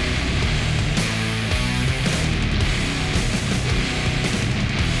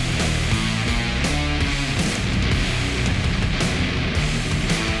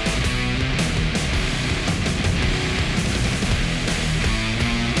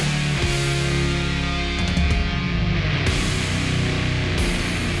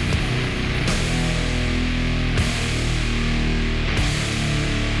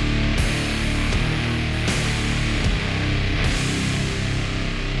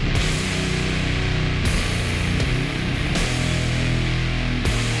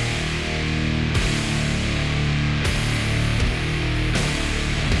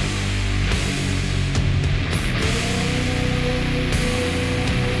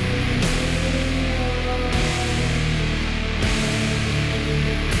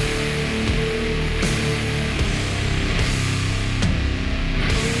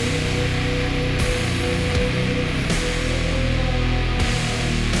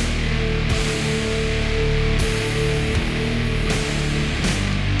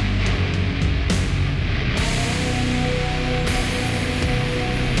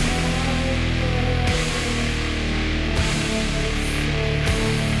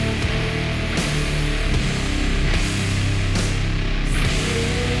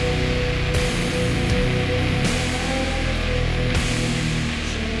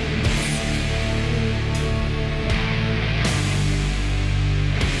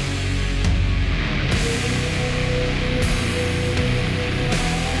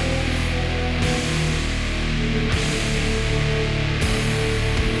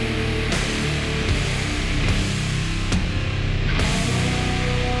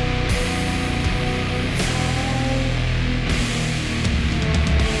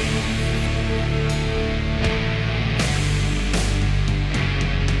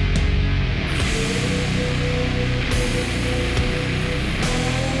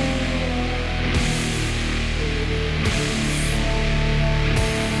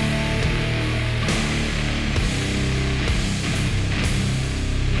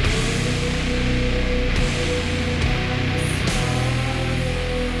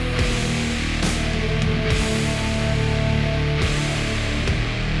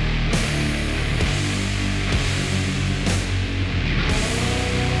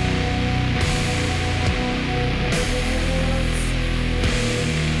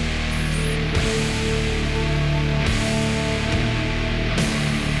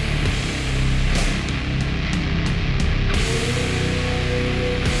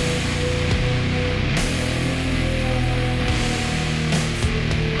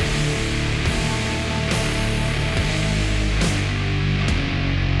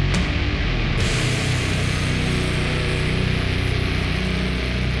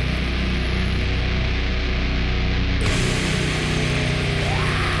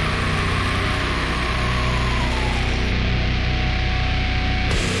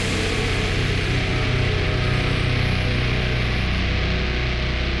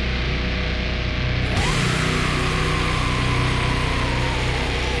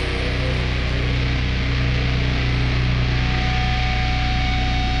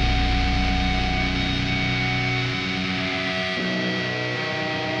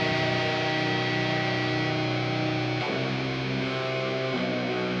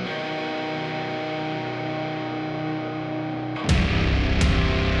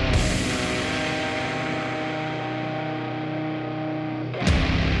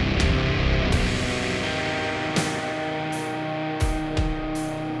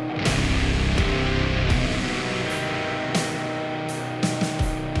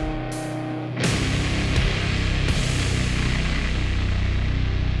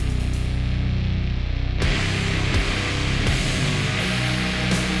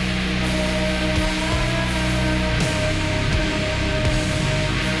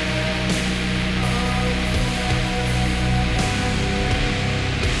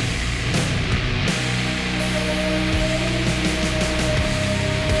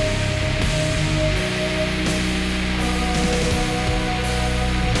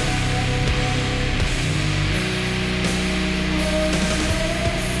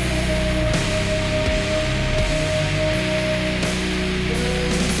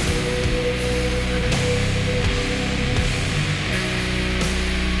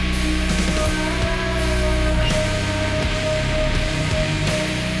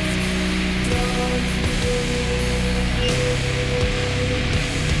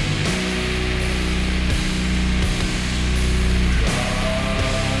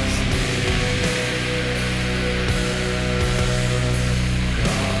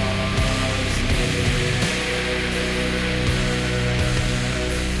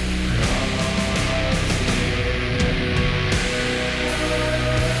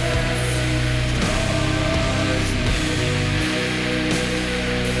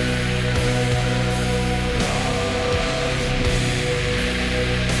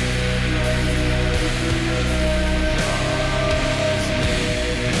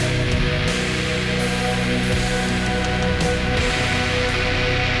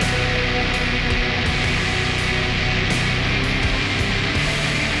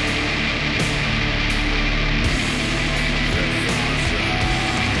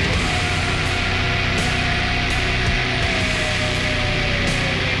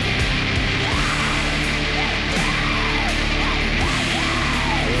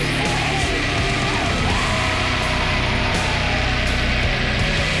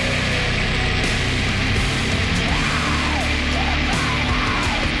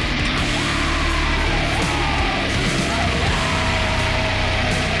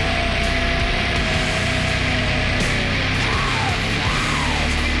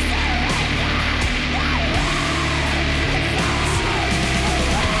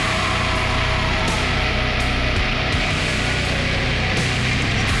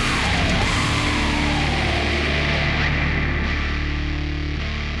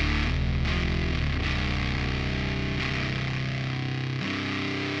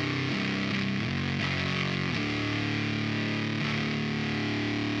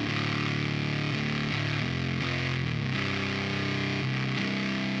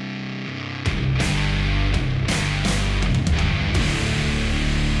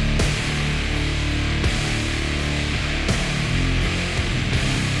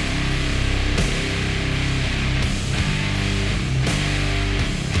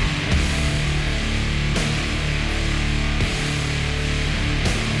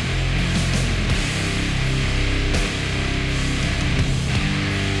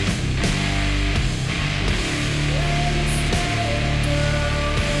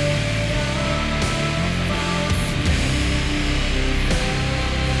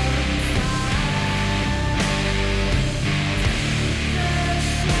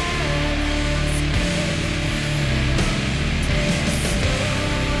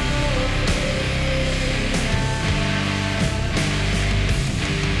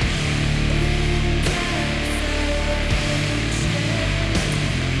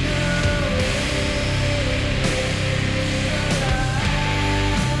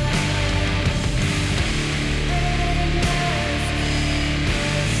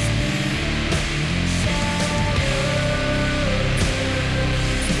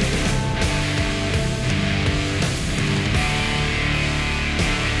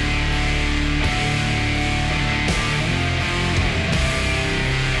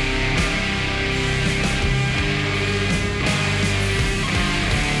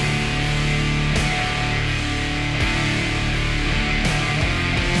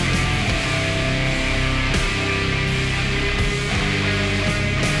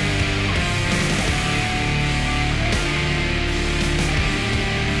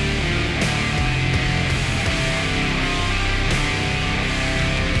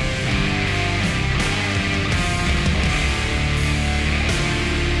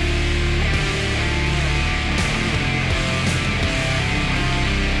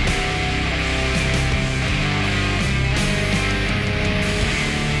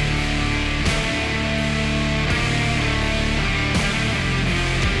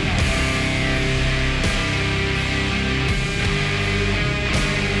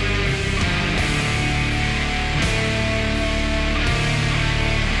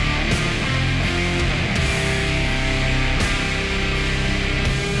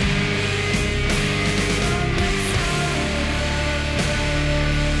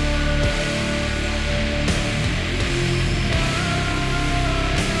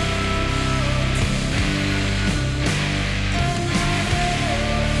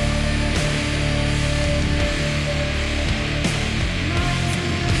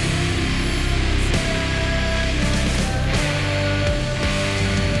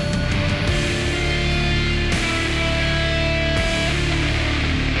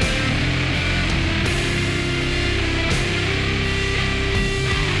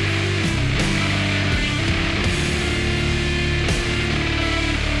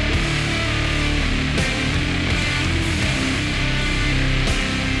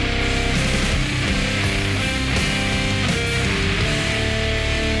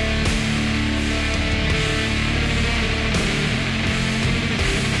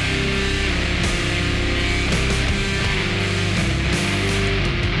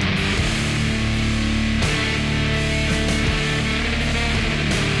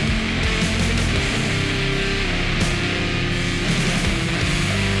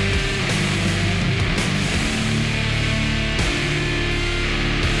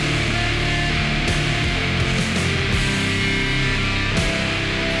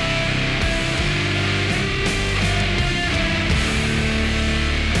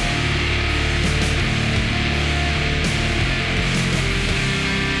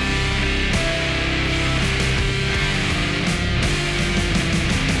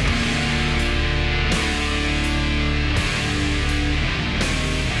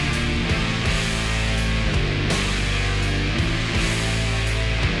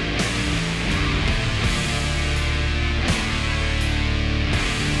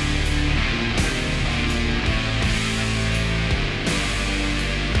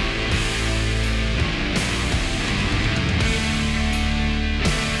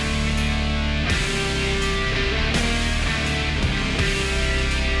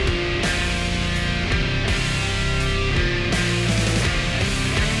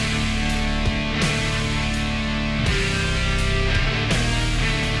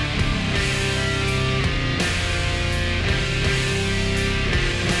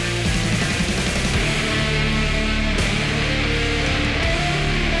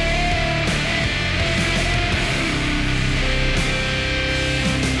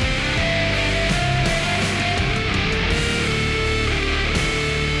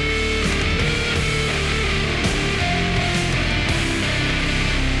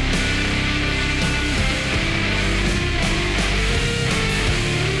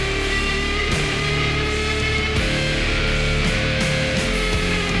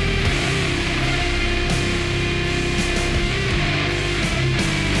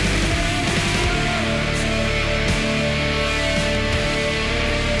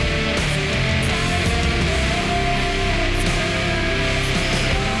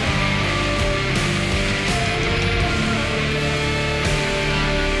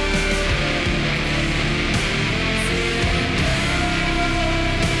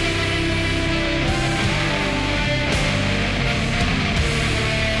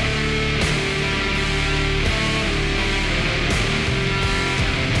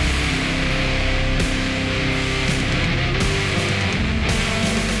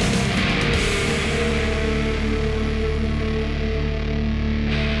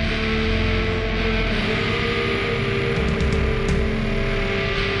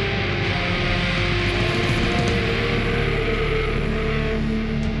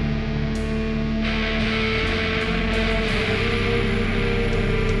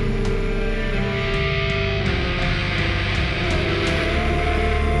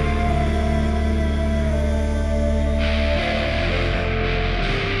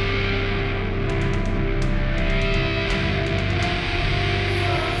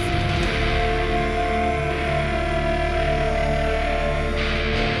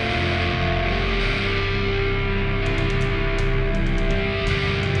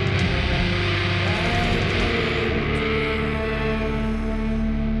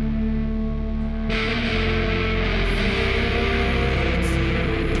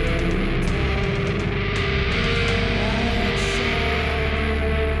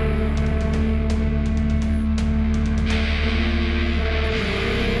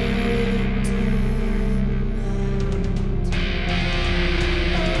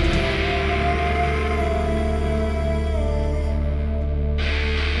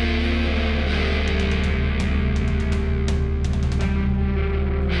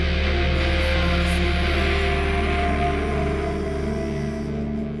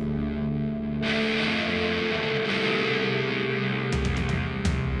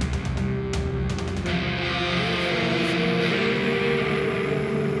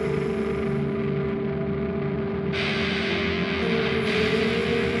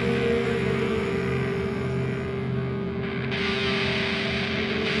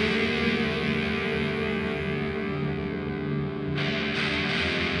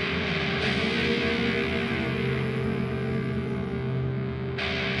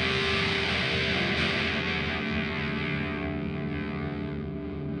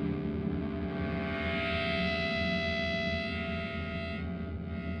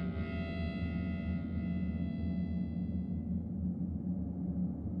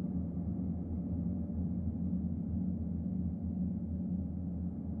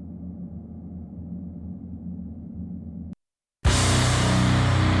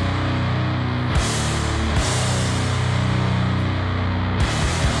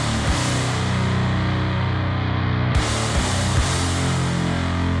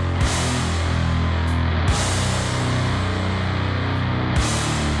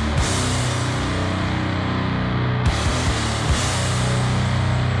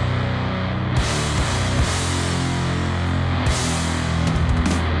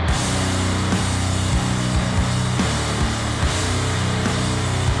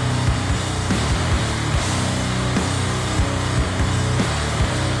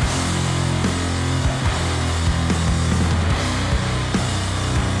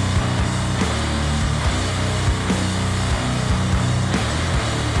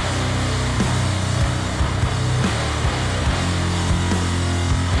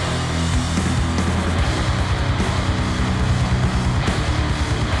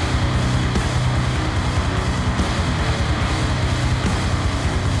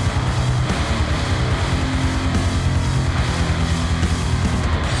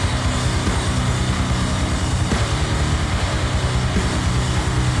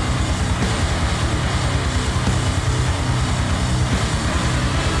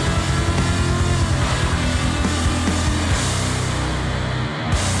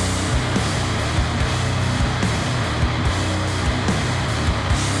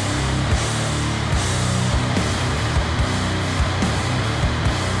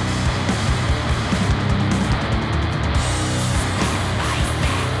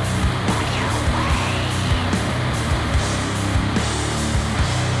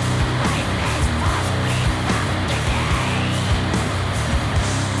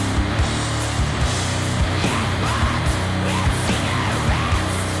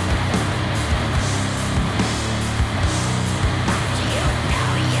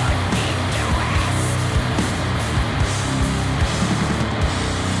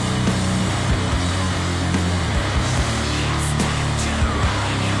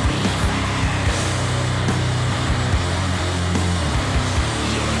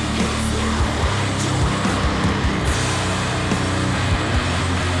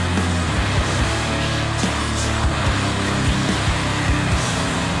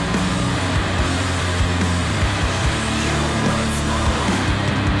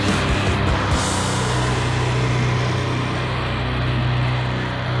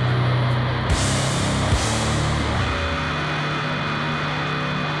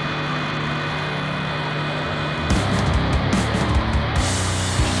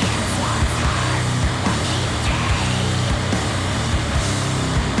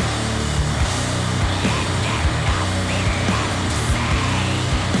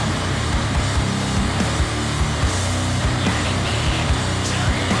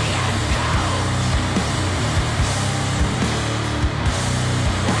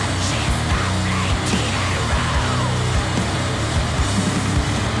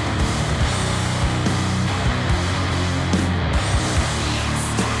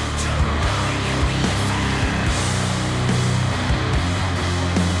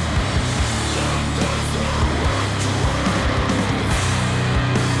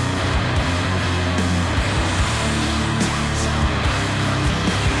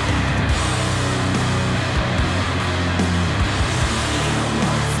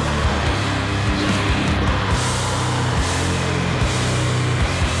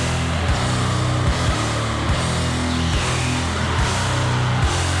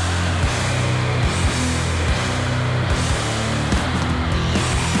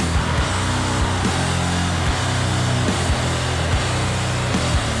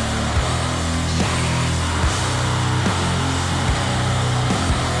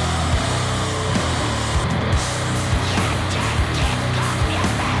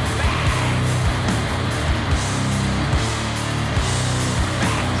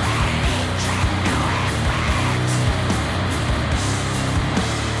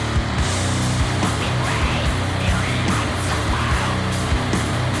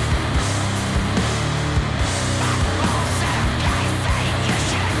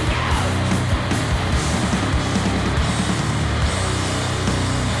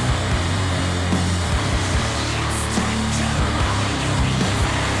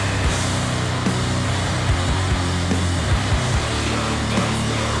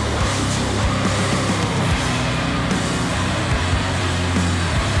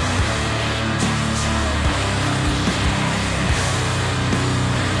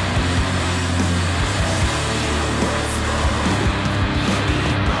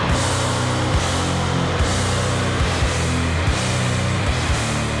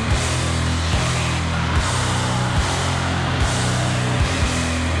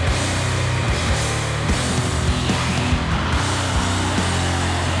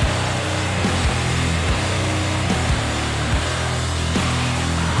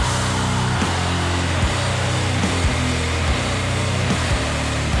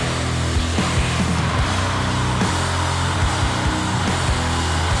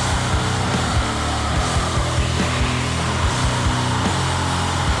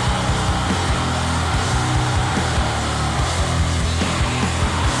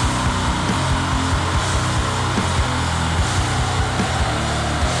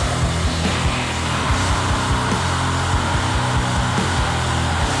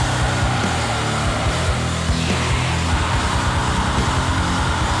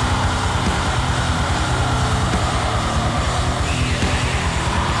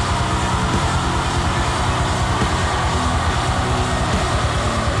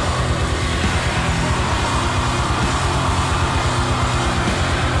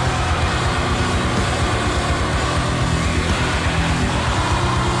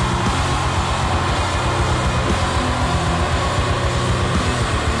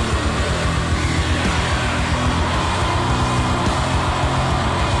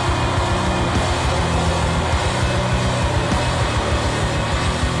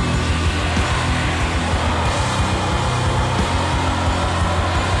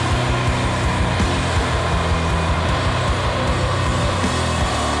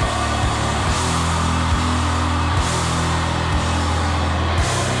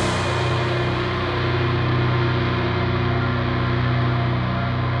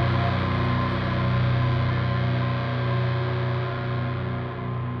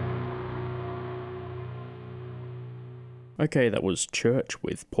 Okay, that was Church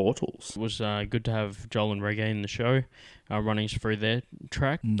with Portals. It was good to have Joel and Reggae in the show, running us through their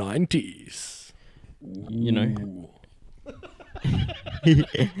track. 90s. You know,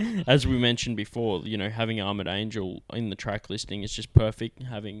 as we mentioned before, you know, having Armored Angel in the track listing is just perfect.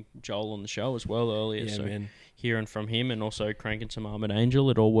 Having Joel on the show as well earlier, Yeah, so man. hearing from him and also cranking some Armored Angel,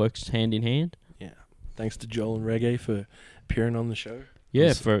 it all works hand in hand. Yeah. Thanks to Joel and Reggae for appearing on the show. Yeah, It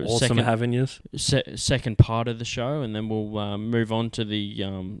was for awesome having you. second part of the show, and then we'll move on to the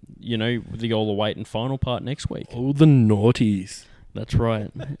you know, the all awaiting final part next week. Oh, the naughties. That's right.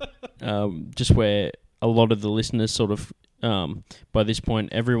 Just where a lot of the listeners sort of by this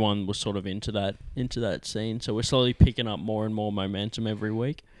point everyone was sort of into that scene, so we're slowly picking up more and more momentum every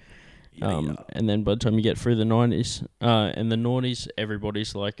week. And then by the time you get through the 90s and the noughties,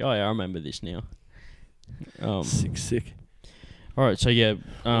 everybody's like, oh yeah, I remember this now. Sick. All right, so yeah.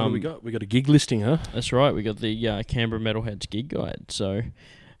 What do we got? We got a gig listing, huh? That's right. We got the Canberra Metalheads gig guide. So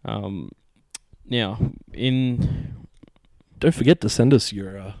now don't forget to send us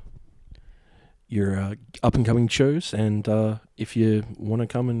your up and coming shows, and if you want to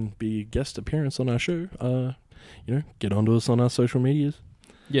come and be a guest appearance on our show, you know, get onto us on our social medias.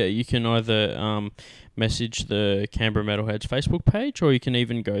 Yeah, you can either message the Canberra Metalheads Facebook page, or you can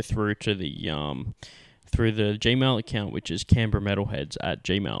even go through to the Gmail account, which is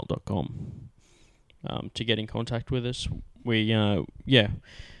canberrametalheads@gmail.com, to get in contact with us. We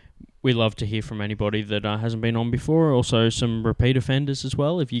love to hear from anybody that hasn't been on before. Also, some repeat offenders as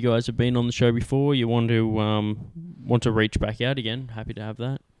well. If you guys have been on the show before, you want to reach back out again, happy to have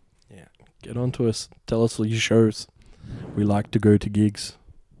that. Yeah, get on to us. Tell us all your shows. We like to go to gigs.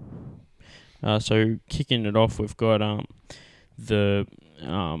 So kicking it off, we've got the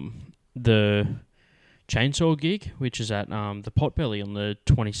Chainsaw gig, which is at the Potbelly on the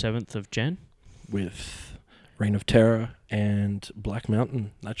 27th of Jan. With Reign of Terror and Black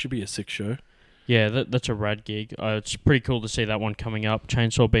Mountain. That should be a sick show. Yeah, that's a rad gig. It's pretty cool to see that one coming up.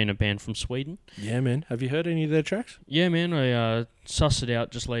 Chainsaw being a band from Sweden. Yeah, man. Have you heard any of their tracks? Yeah, man. I sussed it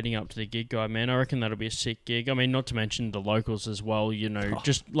out just leading up to the gig guide, man. I reckon that'll be a sick gig. I mean, not to mention the locals as well. You know,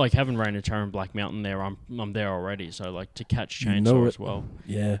 just like having Reign of Terror and Black Mountain there, I'm there already. So like to catch Chainsaw as well.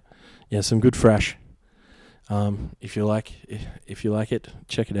 Yeah, some good thrash. If you like it,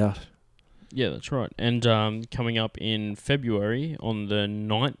 check it out. Yeah, that's right. And coming up in February on the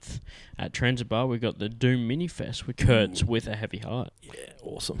 9th at Transit Bar, we've got the Doom Mini Fest with Kurtz with a Heavy Heart. Yeah,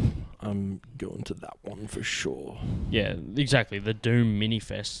 awesome. I'm going to that one for sure. Yeah, exactly. The Doom Mini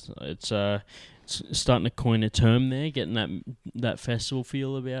Fest. It's starting to coin a term there, getting that festival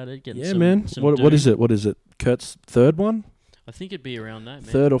feel about it. Getting man. What is it? Kurt's third one? I think it'd be around that,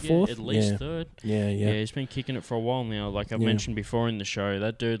 man. Third or fourth? At least third. Yeah. Yeah, he's been kicking it for a while now. Like I've mentioned before in the show,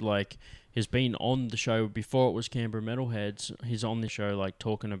 that dude, like, has been on the show before it was Canberra Metalheads. He's on the show, like,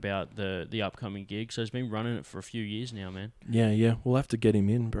 talking about the upcoming gig. So he's been running it for a few years now, man. Yeah. We'll have to get him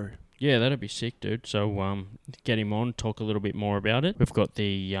in, bro. Yeah, that'd be sick, dude. So get him on, talk a little bit more about it. We've got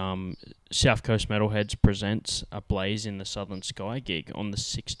the South Coast Metalheads presents a Blaze in the Southern Sky gig on the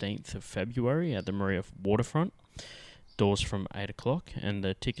 16th of February at the Maria Waterfront. Doors from 8 o'clock, and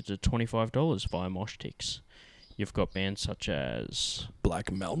the tickets are $25 via Mosh Tix. You've got bands such as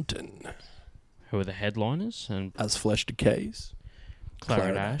Black Mountain, who are the headliners, and As Flesh Decays,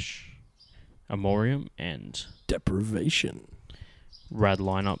 Claret Ash, Amorium, and Deprivation. Rad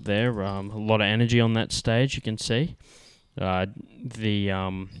lineup there. A lot of energy on that stage, you can see. The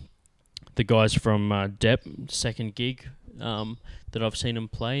guys from Dep, second gig that I've seen them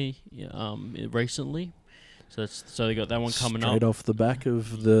play recently. So they got that one coming up. Straight off the back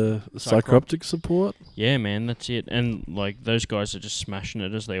of the Psychroptic support. Yeah, man, that's it. And like those guys are just smashing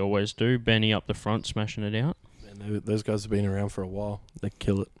it as they always do. Benny up the front, smashing it out. Man, those guys have been around for a while. They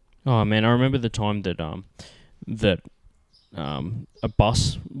kill it. Oh man, I remember the time that a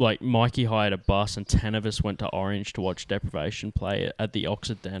bus, like Mikey hired a bus, and 10 of us went to Orange to watch Deprivation play at the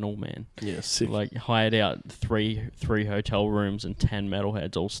Occidental, man. Yeah, sick. Like hired out three hotel rooms, and 10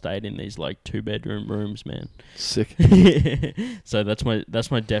 metalheads all stayed in these like 2-bedroom rooms, man. Sick. So that's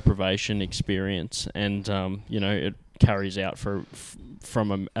my Deprivation experience, and you know, it carries out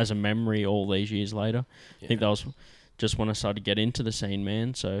as a memory all these years later. Yeah. I think that was just when I started to get into the scene,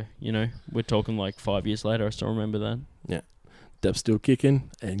 man. So, you know, we're talking like 5 years later. I still remember that. Yeah. Dep's still kicking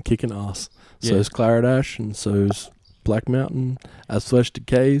and kicking ass. So's Claret Ash, and so's Black Mountain, As Flesh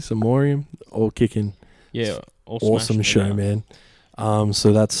Decays, Amorium, all kicking. Yeah, all awesome show, man.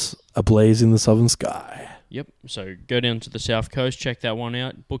 So that's A Blaze in the Southern Sky. Yep. So go down to the South Coast, check that one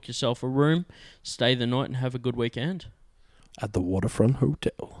out, book yourself a room, stay the night, and have a good weekend at the Waterfront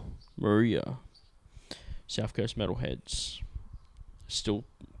Hotel, Maria. South Coast Metalheads. Still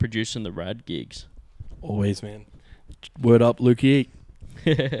producing the rad gigs. Always, man. Word up, Lukey.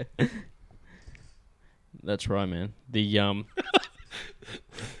 That's right, man. The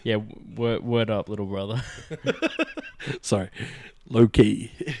yeah, word up, little brother. Sorry, low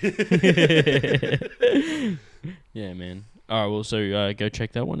key. Yeah, man. All right, well, so go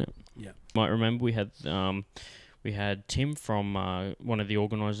check that one out. Yeah. Might remember we had Tim from one of the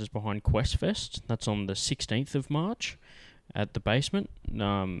organisers behind Questfest. That's on the 16th of March at the basement.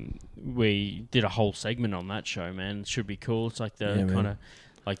 We did a whole segment on that show, man. It should be cool. It's like the kind of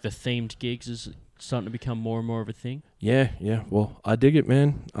like the themed gigs is starting to become more and more of a thing. Yeah. Well, I dig it,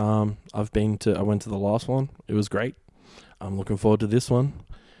 man. I went to the last one. It was great. I'm looking forward to this one.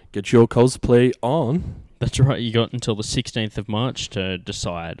 Get your cosplay on. That's right. You got until the 16th of March to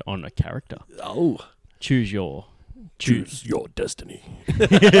decide on a character. Oh. Choose your destiny.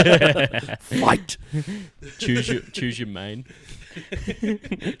 Fight. Choose your main.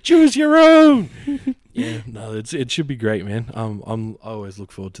 Choose your own. Yeah, no, it should be great, man. I always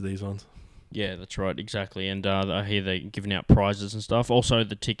look forward to these ones. Yeah, that's right, exactly. And I hear they're giving out prizes and stuff. Also,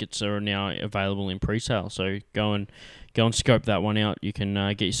 the tickets are now available in pre-sale, so go and scope that one out. You can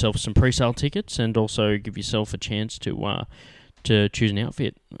get yourself some pre-sale tickets and also give yourself a chance to choose an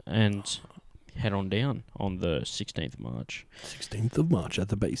outfit and head on down on the 16th of March. 16th of March at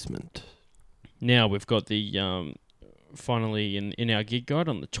the basement. Now we've got the finally in our gig guide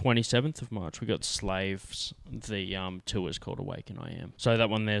on the 27th of March, we got Slaves. The tour is called Awaken I Am. So that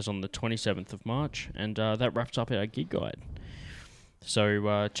one there's on the 27th of March, and that wraps up our gig guide.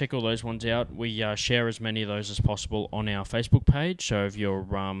 So check all those ones out. We share as many of those as possible on our Facebook page. So if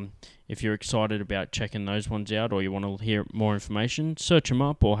you're excited about checking those ones out, or you want to hear more information, search them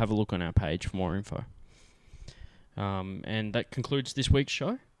up or have a look on our page for more info. And that concludes this week's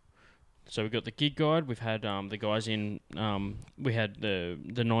show. So we've got the gig guide. We've had the guys in. We had the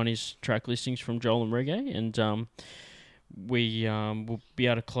 90s track listings from Joel and Reggae, and we will be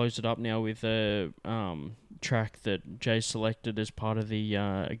able to close it up now with a track that Jay selected as part of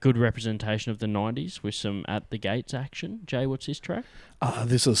the good representation of the 90s with some At the Gates action. Jay, what's this track?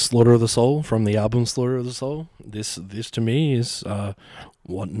 This is Slaughter of the Soul from the album Slaughter of the Soul. This to me is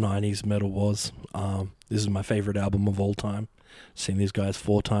what 90s metal was. This is my favorite album of all time. Seen these guys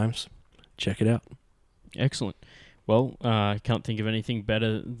 4 times. Check it out. Excellent. Well, I can't think of anything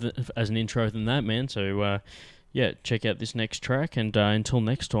better as an intro than that, man. So, yeah, check out this next track. And until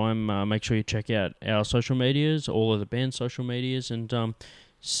next time, make sure you check out our social medias, all of the band's social medias, and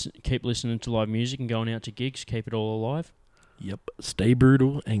keep listening to live music and going out to gigs. Keep it all alive. Yep. Stay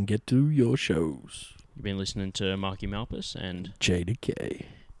brutal and get to your shows. You've been listening to Marky Malphas and JDecay.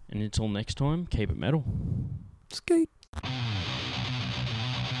 And until next time, keep it metal. Skate.